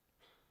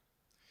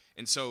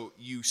 And so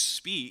you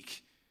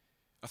speak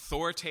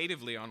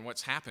authoritatively on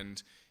what's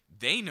happened.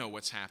 They know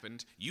what's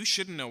happened. You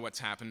shouldn't know what's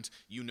happened.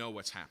 You know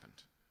what's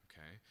happened.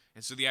 Okay?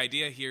 And so the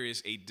idea here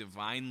is a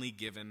divinely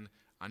given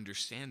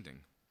understanding.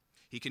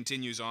 He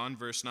continues on,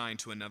 verse 9,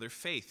 to another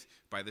faith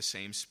by the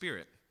same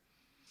Spirit.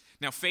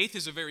 Now, faith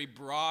is a very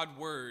broad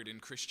word in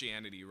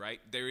Christianity, right?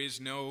 There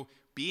is no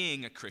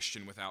being a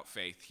Christian without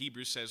faith.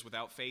 Hebrews says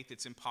without faith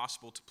it's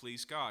impossible to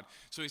please God.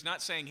 So he's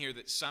not saying here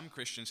that some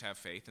Christians have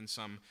faith and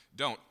some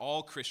don't.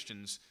 All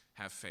Christians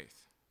have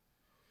faith.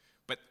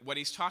 But what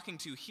he's talking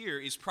to here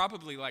is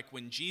probably like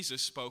when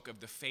Jesus spoke of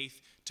the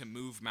faith to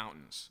move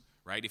mountains,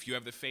 right? If you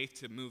have the faith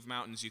to move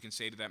mountains, you can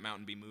say to that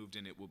mountain, be moved,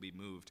 and it will be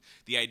moved.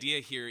 The idea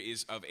here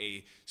is of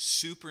a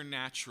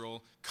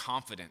supernatural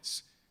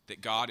confidence that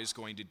God is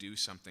going to do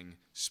something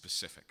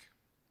specific.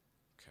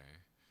 Okay.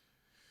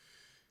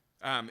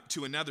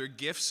 To another,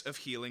 gifts of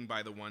healing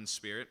by the one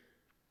Spirit.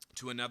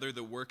 To another,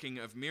 the working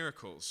of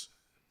miracles.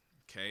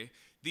 Okay.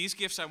 These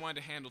gifts I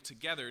wanted to handle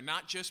together,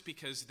 not just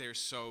because they're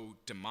so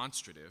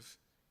demonstrative,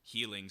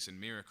 healings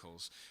and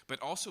miracles,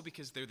 but also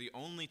because they're the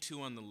only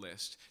two on the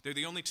list. They're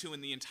the only two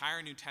in the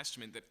entire New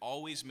Testament that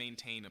always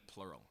maintain a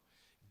plural.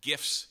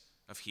 Gifts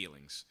of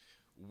healings,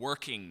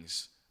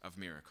 workings of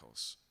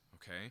miracles.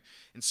 Okay?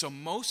 And so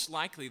most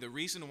likely the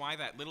reason why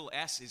that little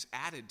s is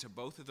added to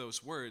both of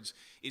those words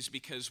is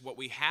because what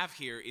we have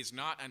here is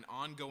not an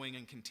ongoing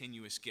and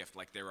continuous gift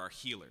like there are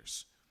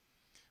healers,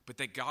 but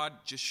that God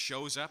just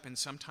shows up and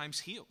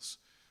sometimes heals.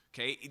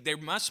 Okay, there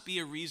must be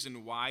a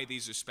reason why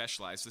these are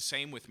specialized. The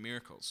same with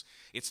miracles.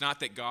 It's not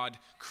that God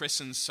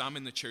christens some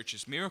in the church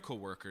as miracle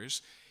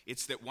workers.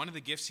 It's that one of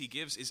the gifts he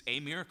gives is a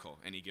miracle,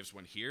 and he gives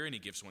one here and he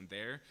gives one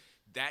there.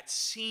 That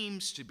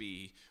seems to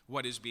be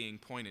what is being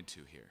pointed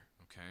to here,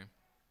 okay?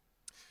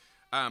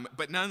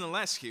 But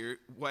nonetheless here,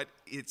 what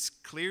it's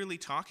clearly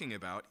talking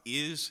about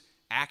is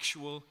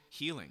actual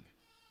healing.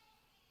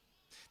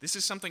 This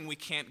is something we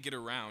can't get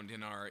around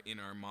in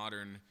our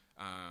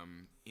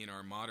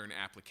modern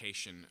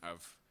application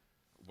of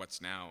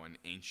what's now an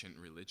ancient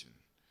religion.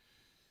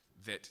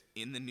 That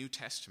in the New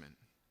Testament,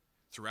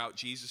 throughout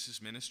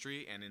Jesus'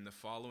 ministry and in the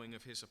following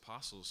of his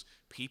apostles,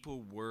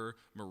 people were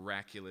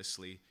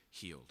miraculously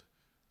healed.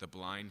 The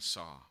blind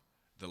saw,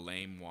 the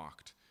lame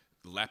walked,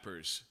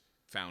 lepers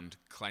found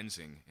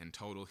cleansing and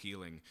total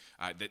healing,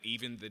 that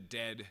even the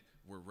dead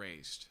were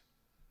raised.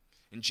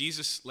 And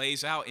Jesus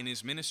lays out in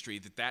his ministry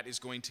that that is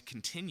going to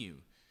continue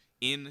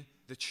in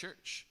the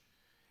church.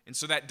 And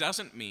so that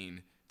doesn't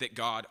mean that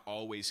God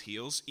always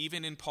heals.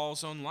 Even in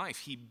Paul's own life,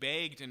 he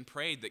begged and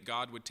prayed that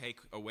God would take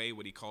away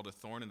what he called a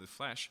thorn in the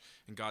flesh,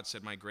 and God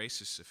said, "My grace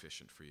is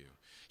sufficient for you."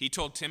 He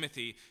told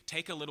Timothy,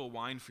 "Take a little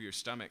wine for your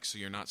stomach so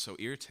you're not so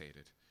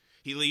irritated."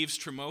 He leaves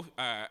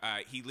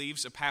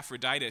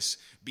Epaphroditus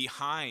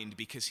behind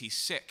because he's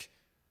sick,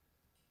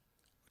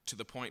 to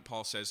the point,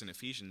 Paul says in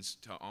Ephesians,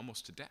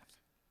 almost to death.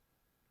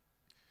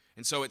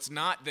 And so it's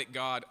not that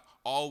God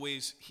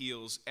always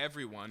heals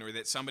everyone or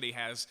that somebody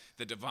has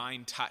the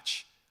divine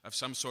touch of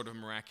some sort of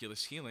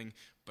miraculous healing,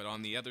 but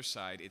on the other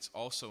side, it's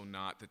also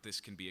not that this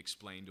can be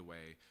explained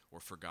away or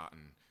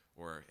forgotten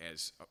or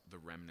as the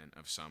remnant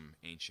of some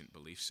ancient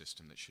belief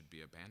system that should be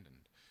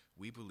abandoned.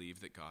 We believe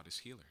that God is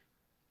healer.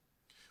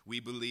 We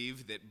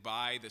believe that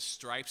by the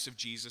stripes of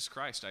Jesus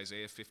Christ,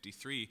 Isaiah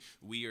 53,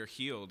 we are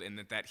healed, and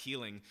that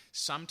healing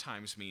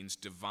sometimes means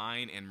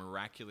divine and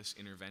miraculous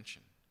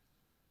intervention.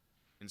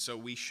 And so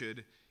we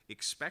should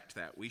expect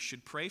that. We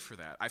should pray for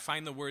that. I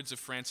find the words of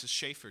Francis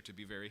Schaeffer to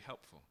be very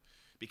helpful.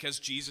 Because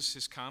Jesus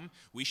has come,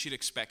 we should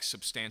expect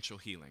substantial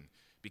healing.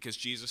 Because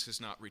Jesus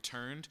has not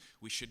returned,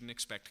 we shouldn't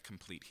expect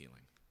complete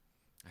healing.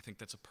 I think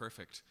that's a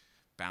perfect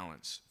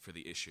balance for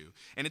the issue.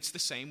 And it's the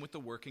same with the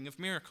working of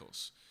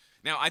miracles.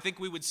 Now, I think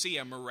we would see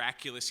a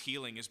miraculous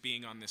healing as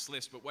being on this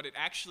list, but what it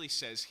actually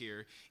says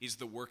here is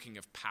the working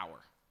of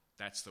power.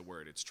 That's the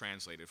word. It's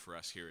translated for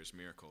us here as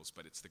miracles,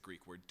 but it's the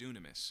Greek word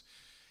dunamis.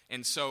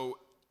 And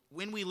so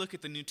when we look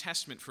at the New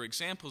Testament for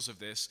examples of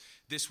this,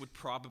 this would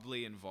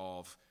probably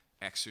involve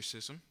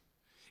exorcism.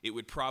 It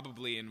would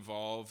probably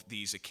involve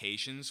these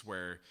occasions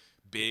where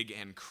big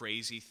and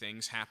crazy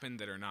things happen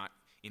that are not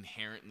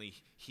inherently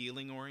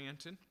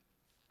healing-oriented.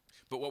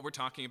 But what we're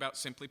talking about,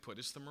 simply put,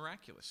 is the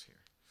miraculous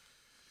here.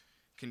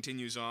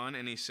 Continues on,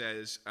 and he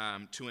says,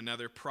 to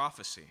another,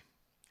 prophecy.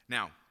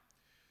 Now,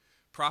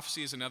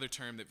 prophecy is another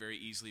term that very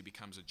easily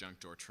becomes a junk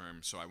door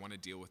term, so I want to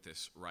deal with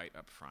this right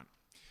up front.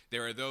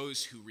 There are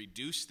those who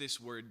reduce this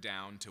word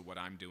down to what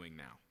I'm doing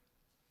now.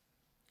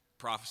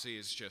 Prophecy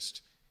is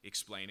just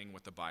explaining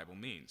what the Bible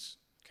means.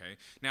 Okay?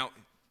 Now,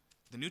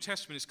 the New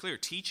Testament is clear.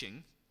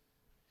 Teaching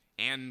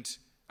and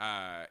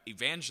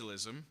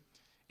evangelism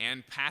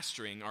and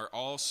pastoring are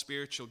all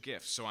spiritual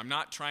gifts. So I'm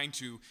not trying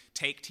to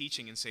take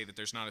teaching and say that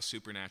there's not a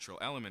supernatural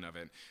element of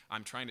it.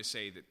 I'm trying to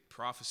say that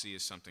prophecy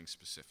is something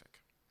specific.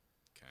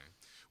 Okay?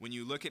 When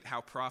you look at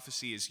how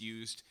prophecy is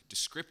used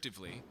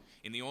descriptively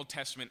in the Old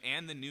Testament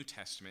and the New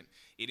Testament,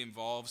 it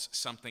involves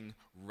something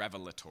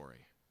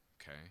revelatory.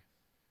 Okay?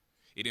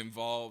 It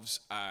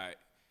involves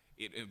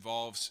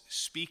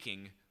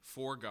speaking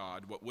for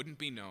God what wouldn't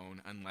be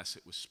known unless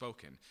it was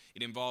spoken.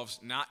 It involves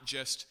not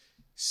just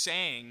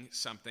saying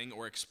something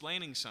or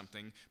explaining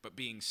something, but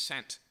being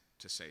sent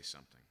to say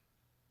something.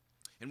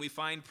 And we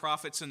find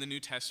prophets in the New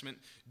Testament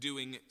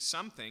doing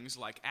some things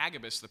like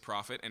Agabus the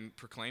prophet and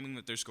proclaiming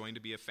that there's going to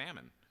be a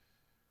famine,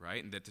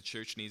 right? And that the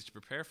church needs to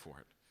prepare for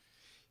it.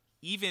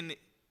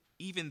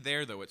 Even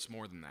there, though, it's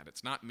more than that.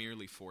 It's not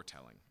merely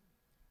foretelling.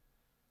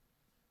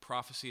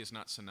 Prophecy is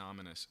not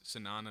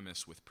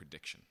synonymous with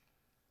prediction,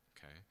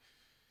 okay?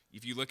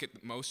 If you look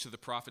at most of the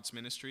prophets'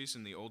 ministries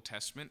in the Old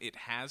Testament, it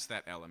has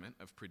that element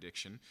of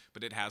prediction,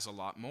 but it has a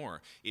lot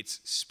more. It's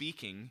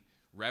speaking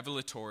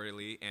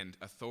revelatorily and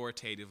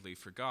authoritatively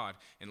for God.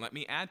 And let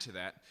me add to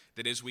that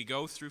as we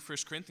go through 1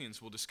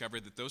 Corinthians, we'll discover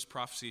that those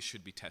prophecies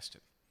should be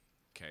tested.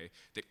 Okay?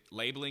 That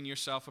labeling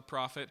yourself a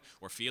prophet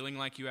or feeling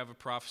like you have a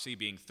prophecy,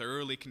 being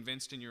thoroughly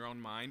convinced in your own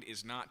mind,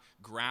 is not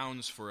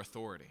grounds for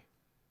authority.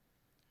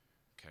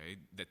 Okay?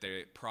 That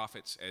the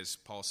prophets, as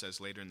Paul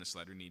says later in this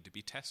letter, need to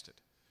be tested.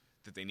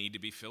 That they need to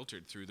be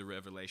filtered through the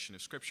revelation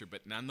of Scripture.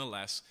 But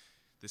nonetheless,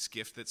 this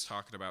gift that's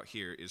talked about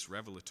here is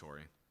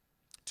revelatory.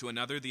 To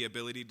another, the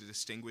ability to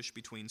distinguish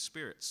between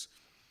spirits.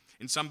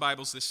 In some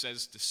Bibles, this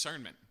says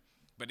discernment,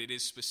 but it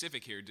is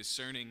specific here,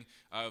 discerning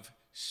of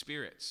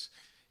spirits.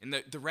 And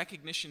the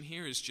recognition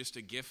here is just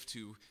a gift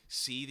to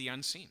see the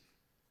unseen,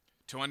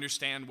 to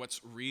understand what's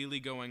really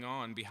going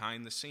on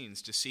behind the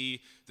scenes, to see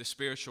the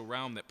spiritual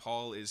realm that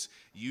Paul is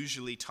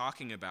usually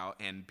talking about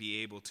and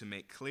be able to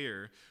make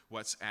clear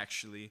what's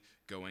actually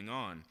going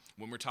on.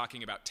 When we're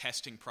talking about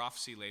testing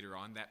prophecy later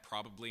on, that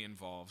probably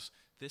involves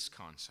this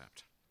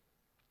concept.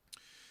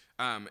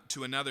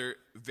 To another,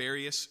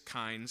 various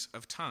kinds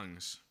of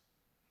tongues.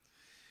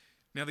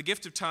 Now, the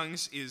gift of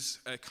tongues is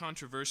a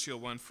controversial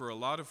one for a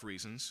lot of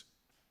reasons.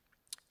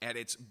 At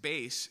its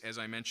base, as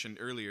I mentioned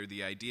earlier,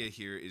 the idea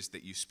here is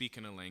that you speak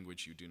in a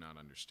language you do not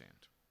understand.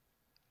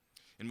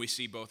 And we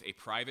see both a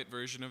private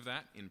version of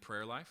that in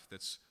prayer life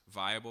that's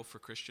viable for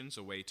Christians,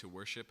 a way to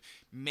worship.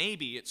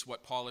 Maybe it's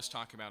what Paul is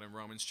talking about in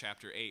Romans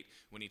chapter 8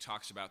 when he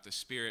talks about the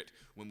Spirit,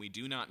 when we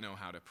do not know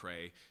how to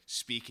pray,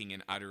 speaking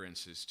in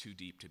utterances too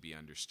deep to be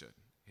understood.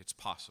 It's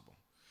possible.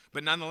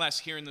 But nonetheless,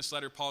 here in this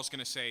letter, Paul's going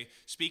to say,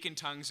 speak in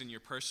tongues in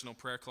your personal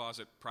prayer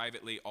closet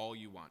privately all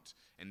you want.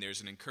 And there's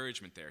an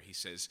encouragement there. He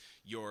says,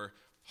 your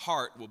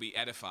heart will be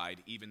edified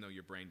even though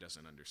your brain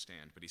doesn't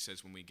understand. But he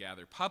says when we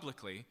gather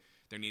publicly,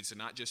 there needs to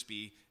not just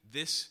be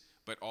this,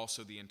 but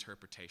also the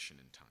interpretation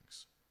in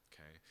tongues.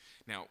 Okay.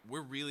 Now,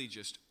 we're really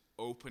just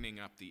opening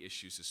up the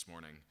issues this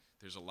morning.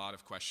 There's a lot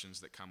of questions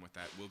that come with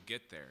that. We'll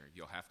get there.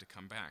 You'll have to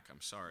come back.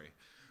 I'm sorry.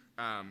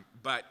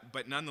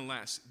 But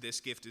nonetheless, this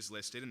gift is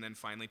listed. And then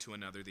finally to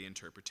another, the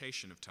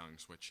interpretation of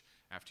tongues, which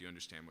after you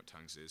understand what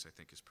tongues is, I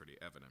think is pretty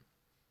evident.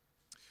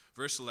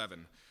 Verse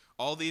 11,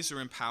 all these are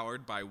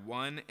empowered by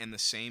one and the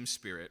same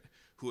Spirit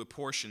who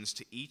apportions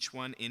to each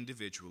one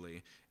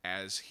individually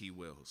as he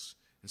wills.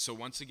 And so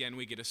once again,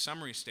 we get a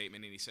summary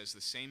statement, and he says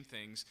the same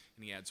things,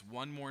 and he adds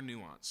one more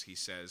nuance. He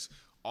says,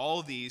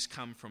 all these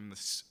come from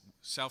the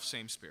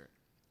self-same Spirit,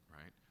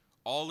 right?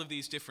 All of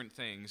these different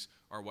things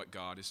are what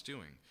God is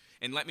doing.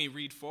 And let me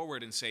read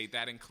forward and say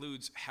that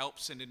includes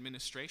helps and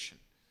administration.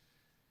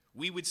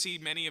 We would see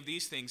many of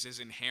these things as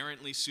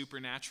inherently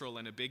supernatural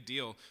and a big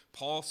deal.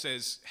 Paul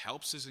says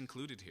helps is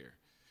included here.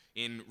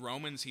 In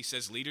Romans, he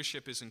says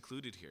leadership is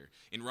included here.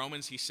 In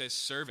Romans, he says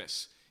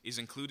service is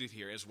included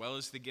here, as well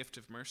as the gift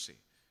of mercy.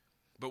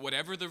 But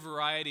whatever the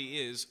variety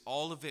is,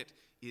 all of it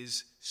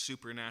is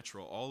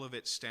supernatural. All of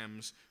it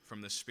stems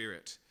from the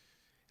Spirit.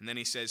 And then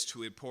he says,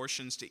 to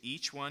apportions to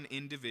each one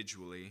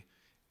individually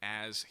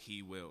as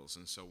he wills.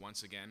 And so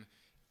once again,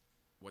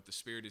 what the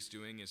Spirit is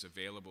doing is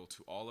available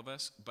to all of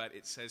us, but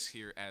it says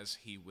here, as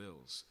he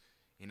wills.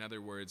 In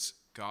other words,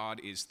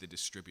 God is the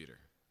distributor.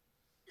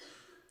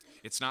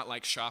 It's not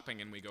like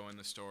shopping and we go in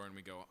the store and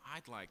we go,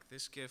 I'd like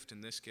this gift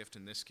and this gift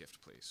and this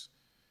gift, please.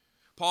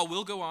 Paul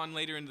will go on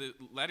later in the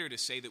letter to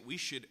say that we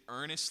should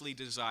earnestly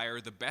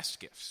desire the best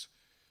gifts.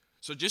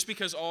 So just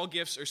because all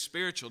gifts are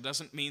spiritual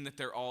doesn't mean that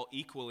they're all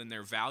equal in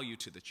their value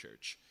to the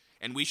church.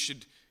 And we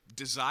should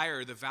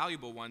desire the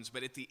valuable ones,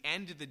 but at the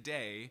end of the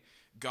day,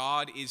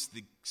 God is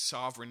the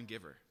sovereign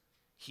giver.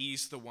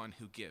 He's the one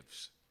who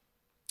gives.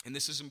 And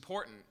this is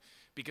important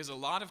because a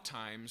lot of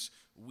times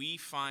we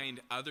find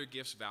other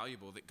gifts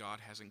valuable that God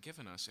hasn't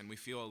given us, and we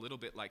feel a little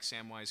bit like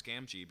Samwise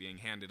Gamgee being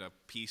handed a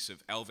piece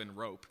of elven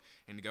rope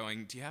and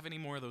going, do you have any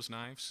more of those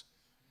knives?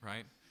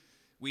 Right?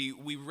 We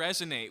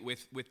resonate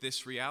with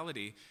this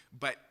reality,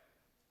 but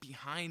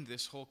behind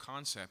this whole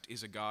concept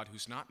is a God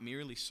who's not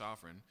merely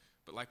sovereign,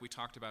 but like we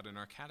talked about in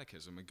our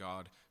catechism, a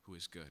God who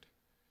is good.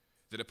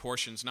 That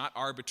apportions not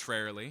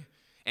arbitrarily,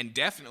 and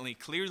definitely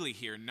clearly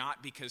here,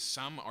 not because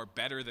some are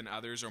better than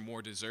others or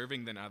more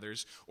deserving than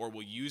others or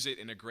will use it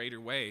in a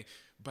greater way,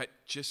 but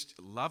just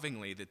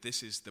lovingly that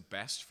this is the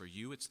best for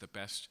you, it's the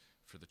best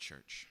for the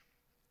church.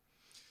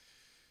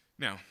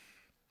 Now,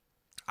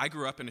 I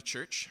grew up in a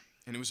church,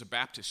 and it was a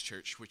Baptist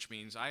church, which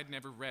means I had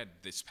never read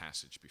this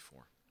passage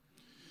before.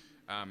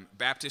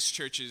 Baptist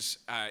churches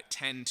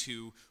tend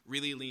to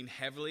really lean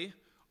heavily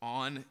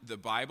on the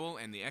Bible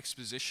and the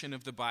exposition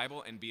of the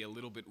Bible and be a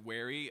little bit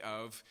wary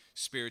of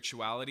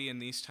spirituality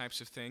and these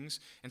types of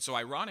things. And so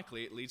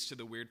ironically, it leads to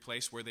the weird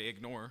place where they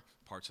ignore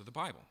parts of the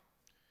Bible.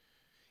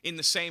 In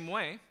the same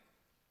way,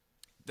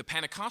 the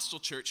Pentecostal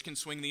church can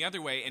swing the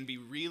other way and be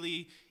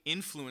really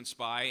influenced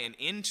by and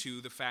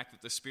into the fact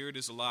that the Spirit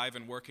is alive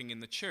and working in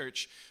the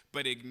church,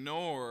 but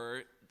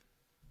ignore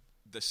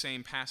the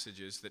same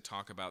passages that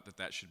talk about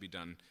that should be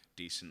done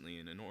decently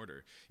and in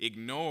order.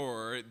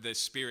 Ignore the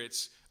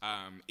Spirit's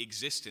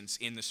existence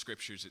in the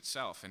Scriptures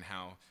itself and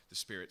how the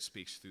Spirit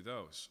speaks through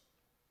those.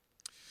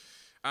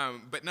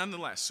 But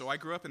nonetheless, so I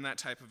grew up in that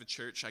type of a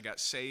church. I got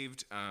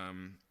saved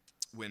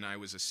when I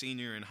was a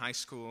senior in high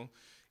school,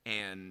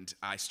 and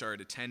I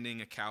started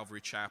attending a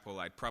Calvary chapel.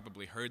 I'd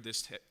probably heard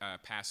this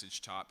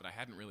passage taught, but I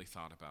hadn't really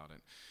thought about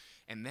it.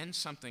 And then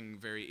something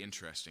very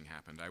interesting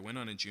happened. I went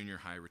on a junior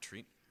high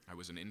retreat. I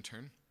was an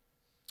intern.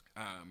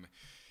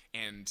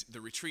 And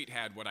the retreat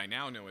had what I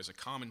now know as a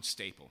common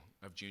staple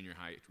of junior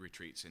high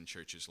retreats in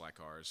churches like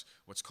ours,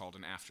 what's called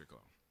an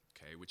afterglow,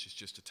 okay, which is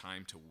just a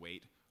time to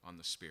wait on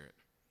the Spirit,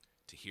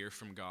 to hear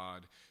from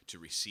God, to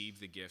receive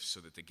the gifts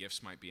so that the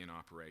gifts might be in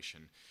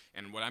operation.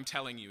 And what I'm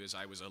telling you is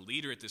I was a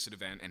leader at this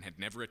event and had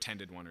never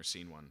attended one or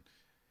seen one.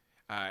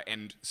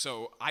 And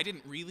so I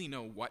didn't really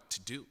know what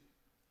to do.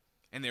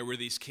 And there were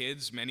these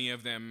kids, many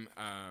of them,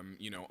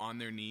 on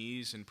their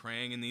knees and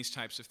praying and these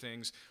types of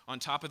things. On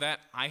top of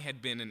that, I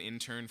had been an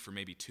intern for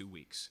maybe 2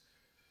 weeks.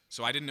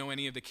 So I didn't know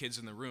any of the kids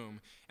in the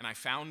room, and I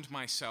found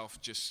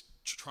myself just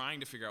trying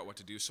to figure out what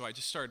to do. So I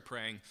just started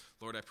praying,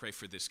 Lord, I pray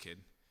for this kid,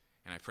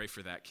 and I pray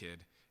for that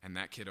kid, and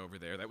that kid over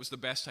there. That was the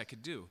best I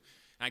could do.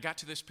 And I got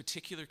to this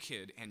particular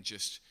kid, and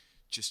just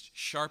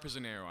sharp as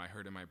an arrow, I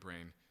heard in my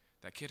brain,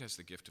 that kid has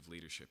the gift of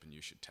leadership, and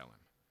you should tell him.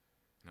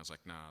 And I was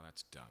like, nah,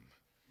 that's dumb.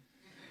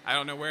 I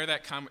don't know where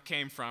that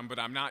came from, but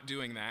I'm not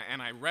doing that.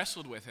 And I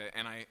wrestled with it,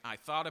 and I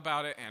thought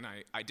about it, and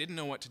I didn't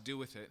know what to do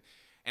with it.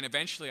 And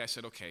eventually I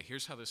said, okay,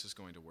 here's how this is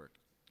going to work.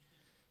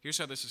 Here's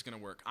how this is going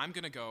to work. I'm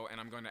going to go, and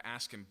I'm going to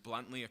ask him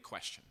bluntly a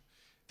question,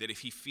 that if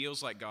he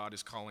feels like God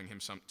is calling him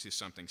to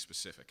something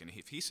specific. And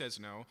if he says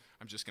no,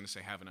 I'm just going to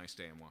say, have a nice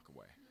day, and walk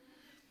away.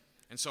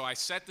 And so I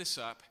set this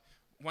up.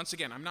 Once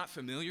again, I'm not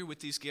familiar with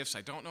these gifts.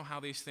 I don't know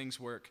how these things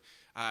work.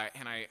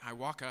 And I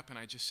walk up and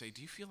I just say,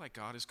 do you feel like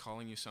God is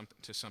calling you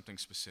to something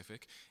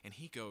specific? And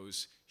he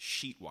goes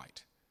sheet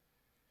white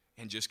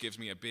and just gives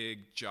me a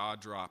big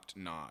jaw-dropped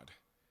nod.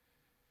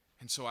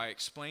 And so I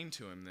explain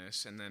to him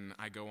this, and then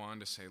I go on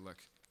to say,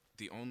 look,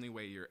 the only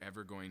way you're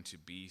ever going to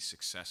be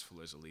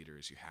successful as a leader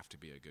is you have to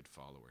be a good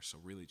follower. So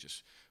really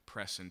just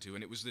press into.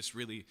 And it was this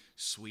really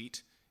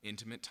sweet,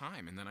 intimate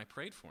time. And then I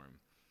prayed for him.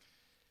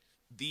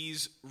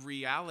 These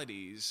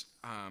realities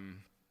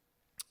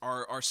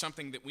are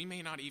something that we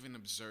may not even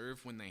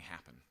observe when they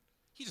happen.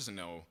 He doesn't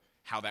know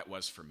how that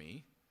was for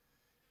me.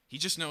 He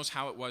just knows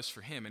how it was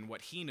for him, and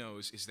what he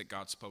knows is that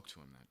God spoke to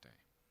him that day.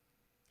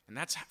 And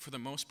that's, for the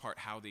most part,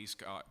 how these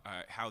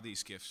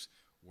gifts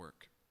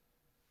work.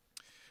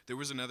 There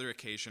was another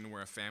occasion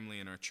where a family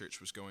in our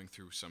church was going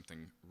through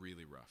something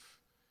really rough,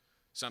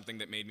 something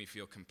that made me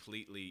feel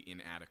completely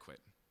inadequate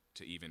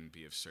to even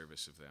be of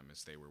service of them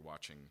as they were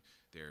watching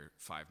their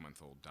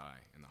 5-month-old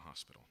die in the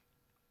hospital.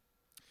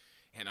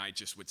 And I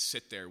just would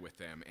sit there with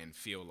them and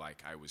feel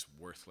like I was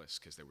worthless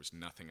because there was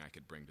nothing I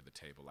could bring to the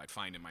table. I'd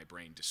find in my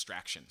brain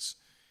distractions,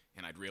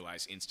 and I'd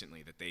realize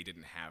instantly that they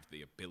didn't have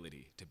the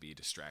ability to be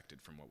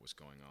distracted from what was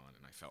going on.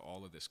 And I felt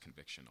all of this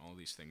conviction, all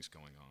these things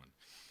going on.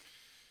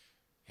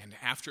 And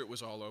after it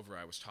was all over,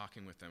 I was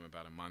talking with them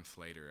about a month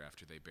later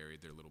after they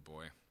buried their little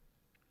boy.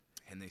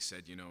 And they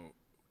said,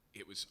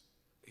 it was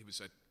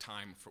a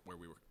time where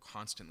we were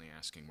constantly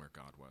asking where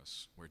God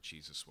was, where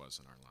Jesus was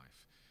in our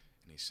life.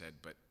 And he said,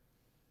 but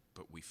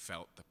we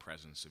felt the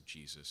presence of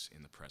Jesus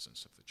in the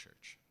presence of the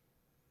church.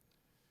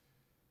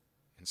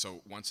 And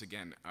so, once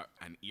again,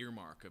 an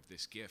earmark of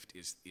this gift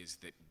is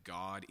that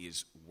God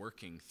is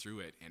working through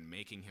it and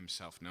making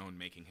himself known,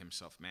 making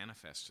himself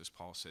manifest, as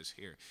Paul says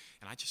here.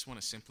 And I just want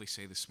to simply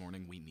say this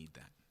morning, we need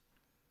that.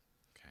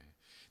 Okay?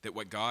 That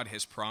what God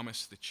has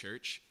promised the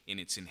church in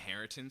its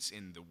inheritance,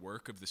 in the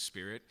work of the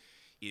Spirit,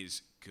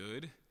 is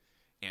good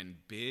and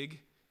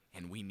big,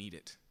 and we need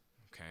it.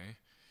 Okay?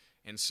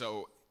 And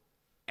so,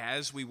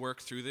 as we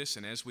work through this,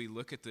 and as we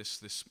look at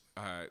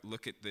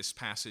this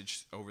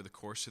passage over the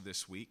course of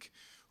this week,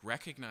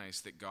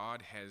 recognize that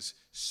God has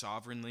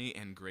sovereignly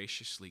and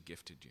graciously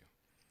gifted you,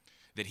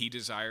 that he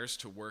desires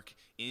to work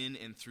in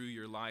and through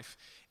your life,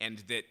 and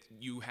that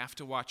you have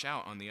to watch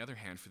out, on the other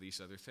hand, for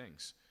these other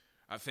things.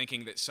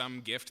 Thinking that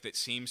some gift that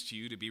seems to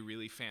you to be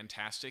really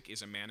fantastic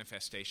is a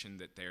manifestation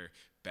that they're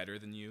better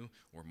than you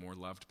or more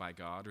loved by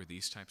God, or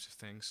these types of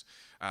things,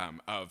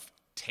 of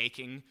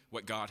taking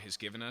what God has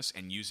given us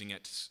and using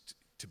it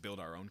to build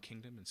our own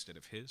kingdom instead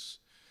of his.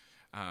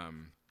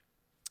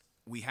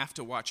 We have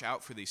to watch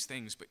out for these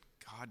things, but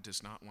God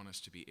does not want us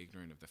to be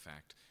ignorant of the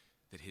fact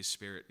that his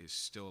Spirit is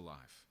still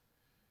alive,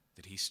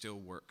 that he still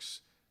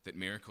works, that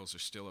miracles are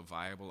still a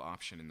viable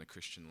option in the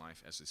Christian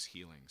life as is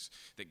healings,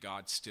 that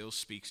God still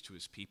speaks to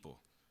his people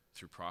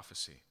through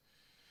prophecy,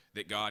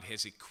 that God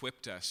has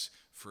equipped us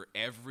for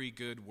every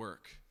good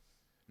work,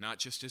 not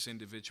just as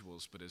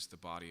individuals, but as the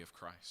body of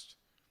Christ.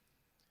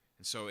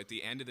 And so at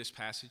the end of this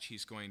passage,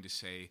 he's going to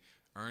say,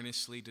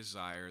 earnestly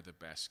desire the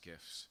best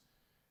gifts.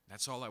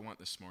 That's all I want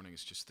this morning,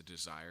 is just the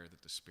desire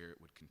that the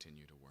Spirit would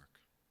continue to work.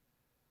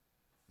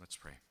 Let's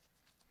pray.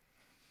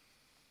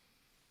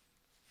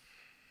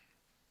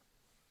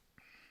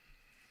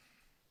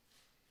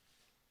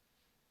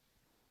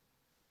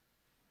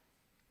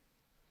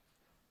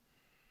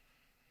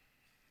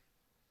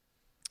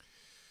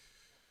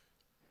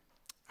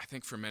 I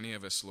think for many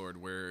of us, Lord,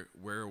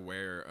 we're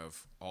aware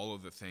of all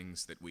of the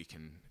things that we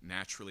can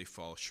naturally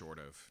fall short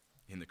of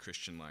in the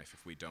Christian life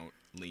if we don't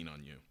lean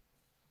on you,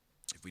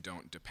 if we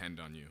don't depend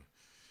on you,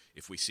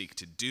 if we seek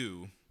to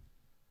do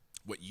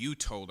what you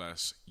told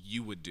us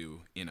you would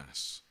do in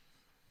us.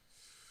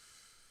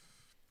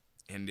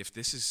 And if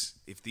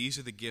these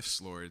are the gifts,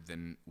 Lord,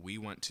 then we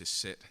want to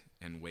sit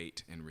and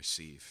wait and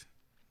receive.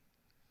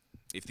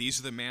 If these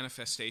are the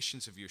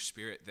manifestations of your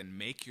Spirit, then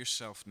make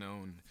yourself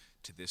known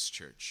to this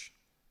church.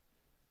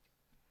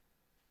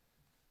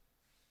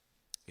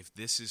 If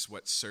this is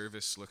what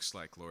service looks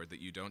like, Lord,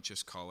 that you don't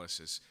just call us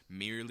as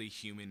merely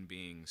human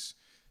beings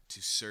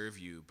to serve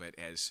you, but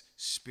as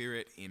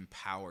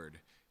Spirit-empowered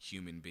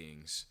human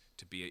beings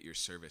to be at your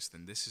service,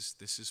 then this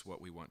is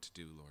what we want to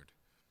do, Lord.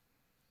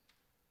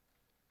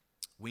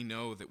 We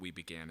know that we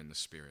began in the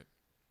Spirit.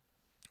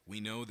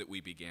 We know that we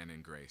began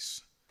in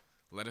grace.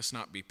 Let us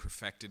not be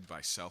perfected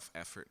by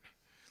self-effort.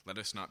 Let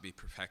us not be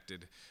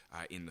perfected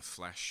in the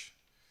flesh.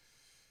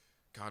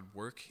 God,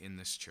 work in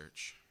this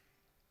church.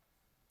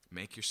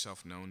 Make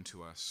yourself known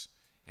to us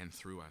and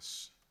through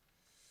us.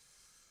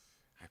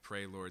 I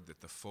pray, Lord, that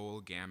the full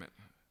gamut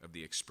of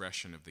the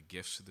expression of the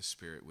gifts of the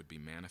Spirit would be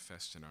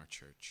manifest in our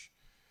church,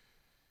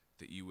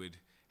 that you would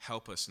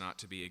help us not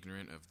to be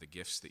ignorant of the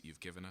gifts that you've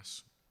given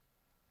us,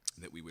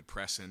 that we would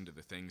press into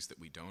the things that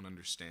we don't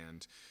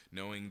understand,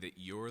 knowing that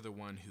you're the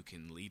one who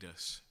can lead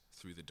us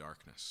through the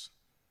darkness,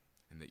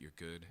 and that you're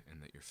good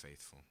and that you're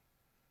faithful.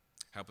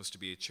 Help us to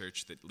be a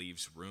church that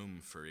leaves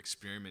room for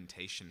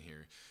experimentation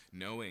here,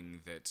 knowing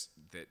that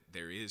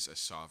there is a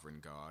sovereign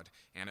God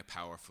and a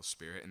powerful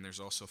Spirit, and there's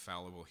also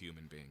fallible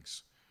human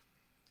beings.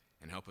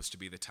 And help us to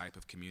be the type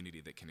of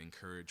community that can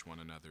encourage one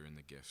another in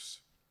the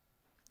gifts,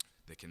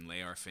 that can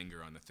lay our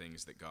finger on the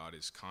things that God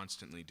is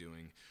constantly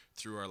doing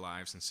through our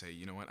lives and say,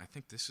 you know what, I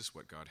think this is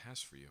what God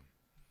has for you.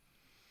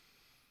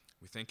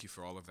 We thank you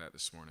for all of that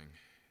this morning,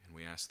 and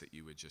we ask that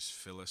you would just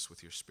fill us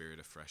with your Spirit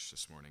afresh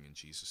this morning in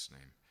Jesus'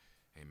 name.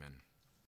 Amen.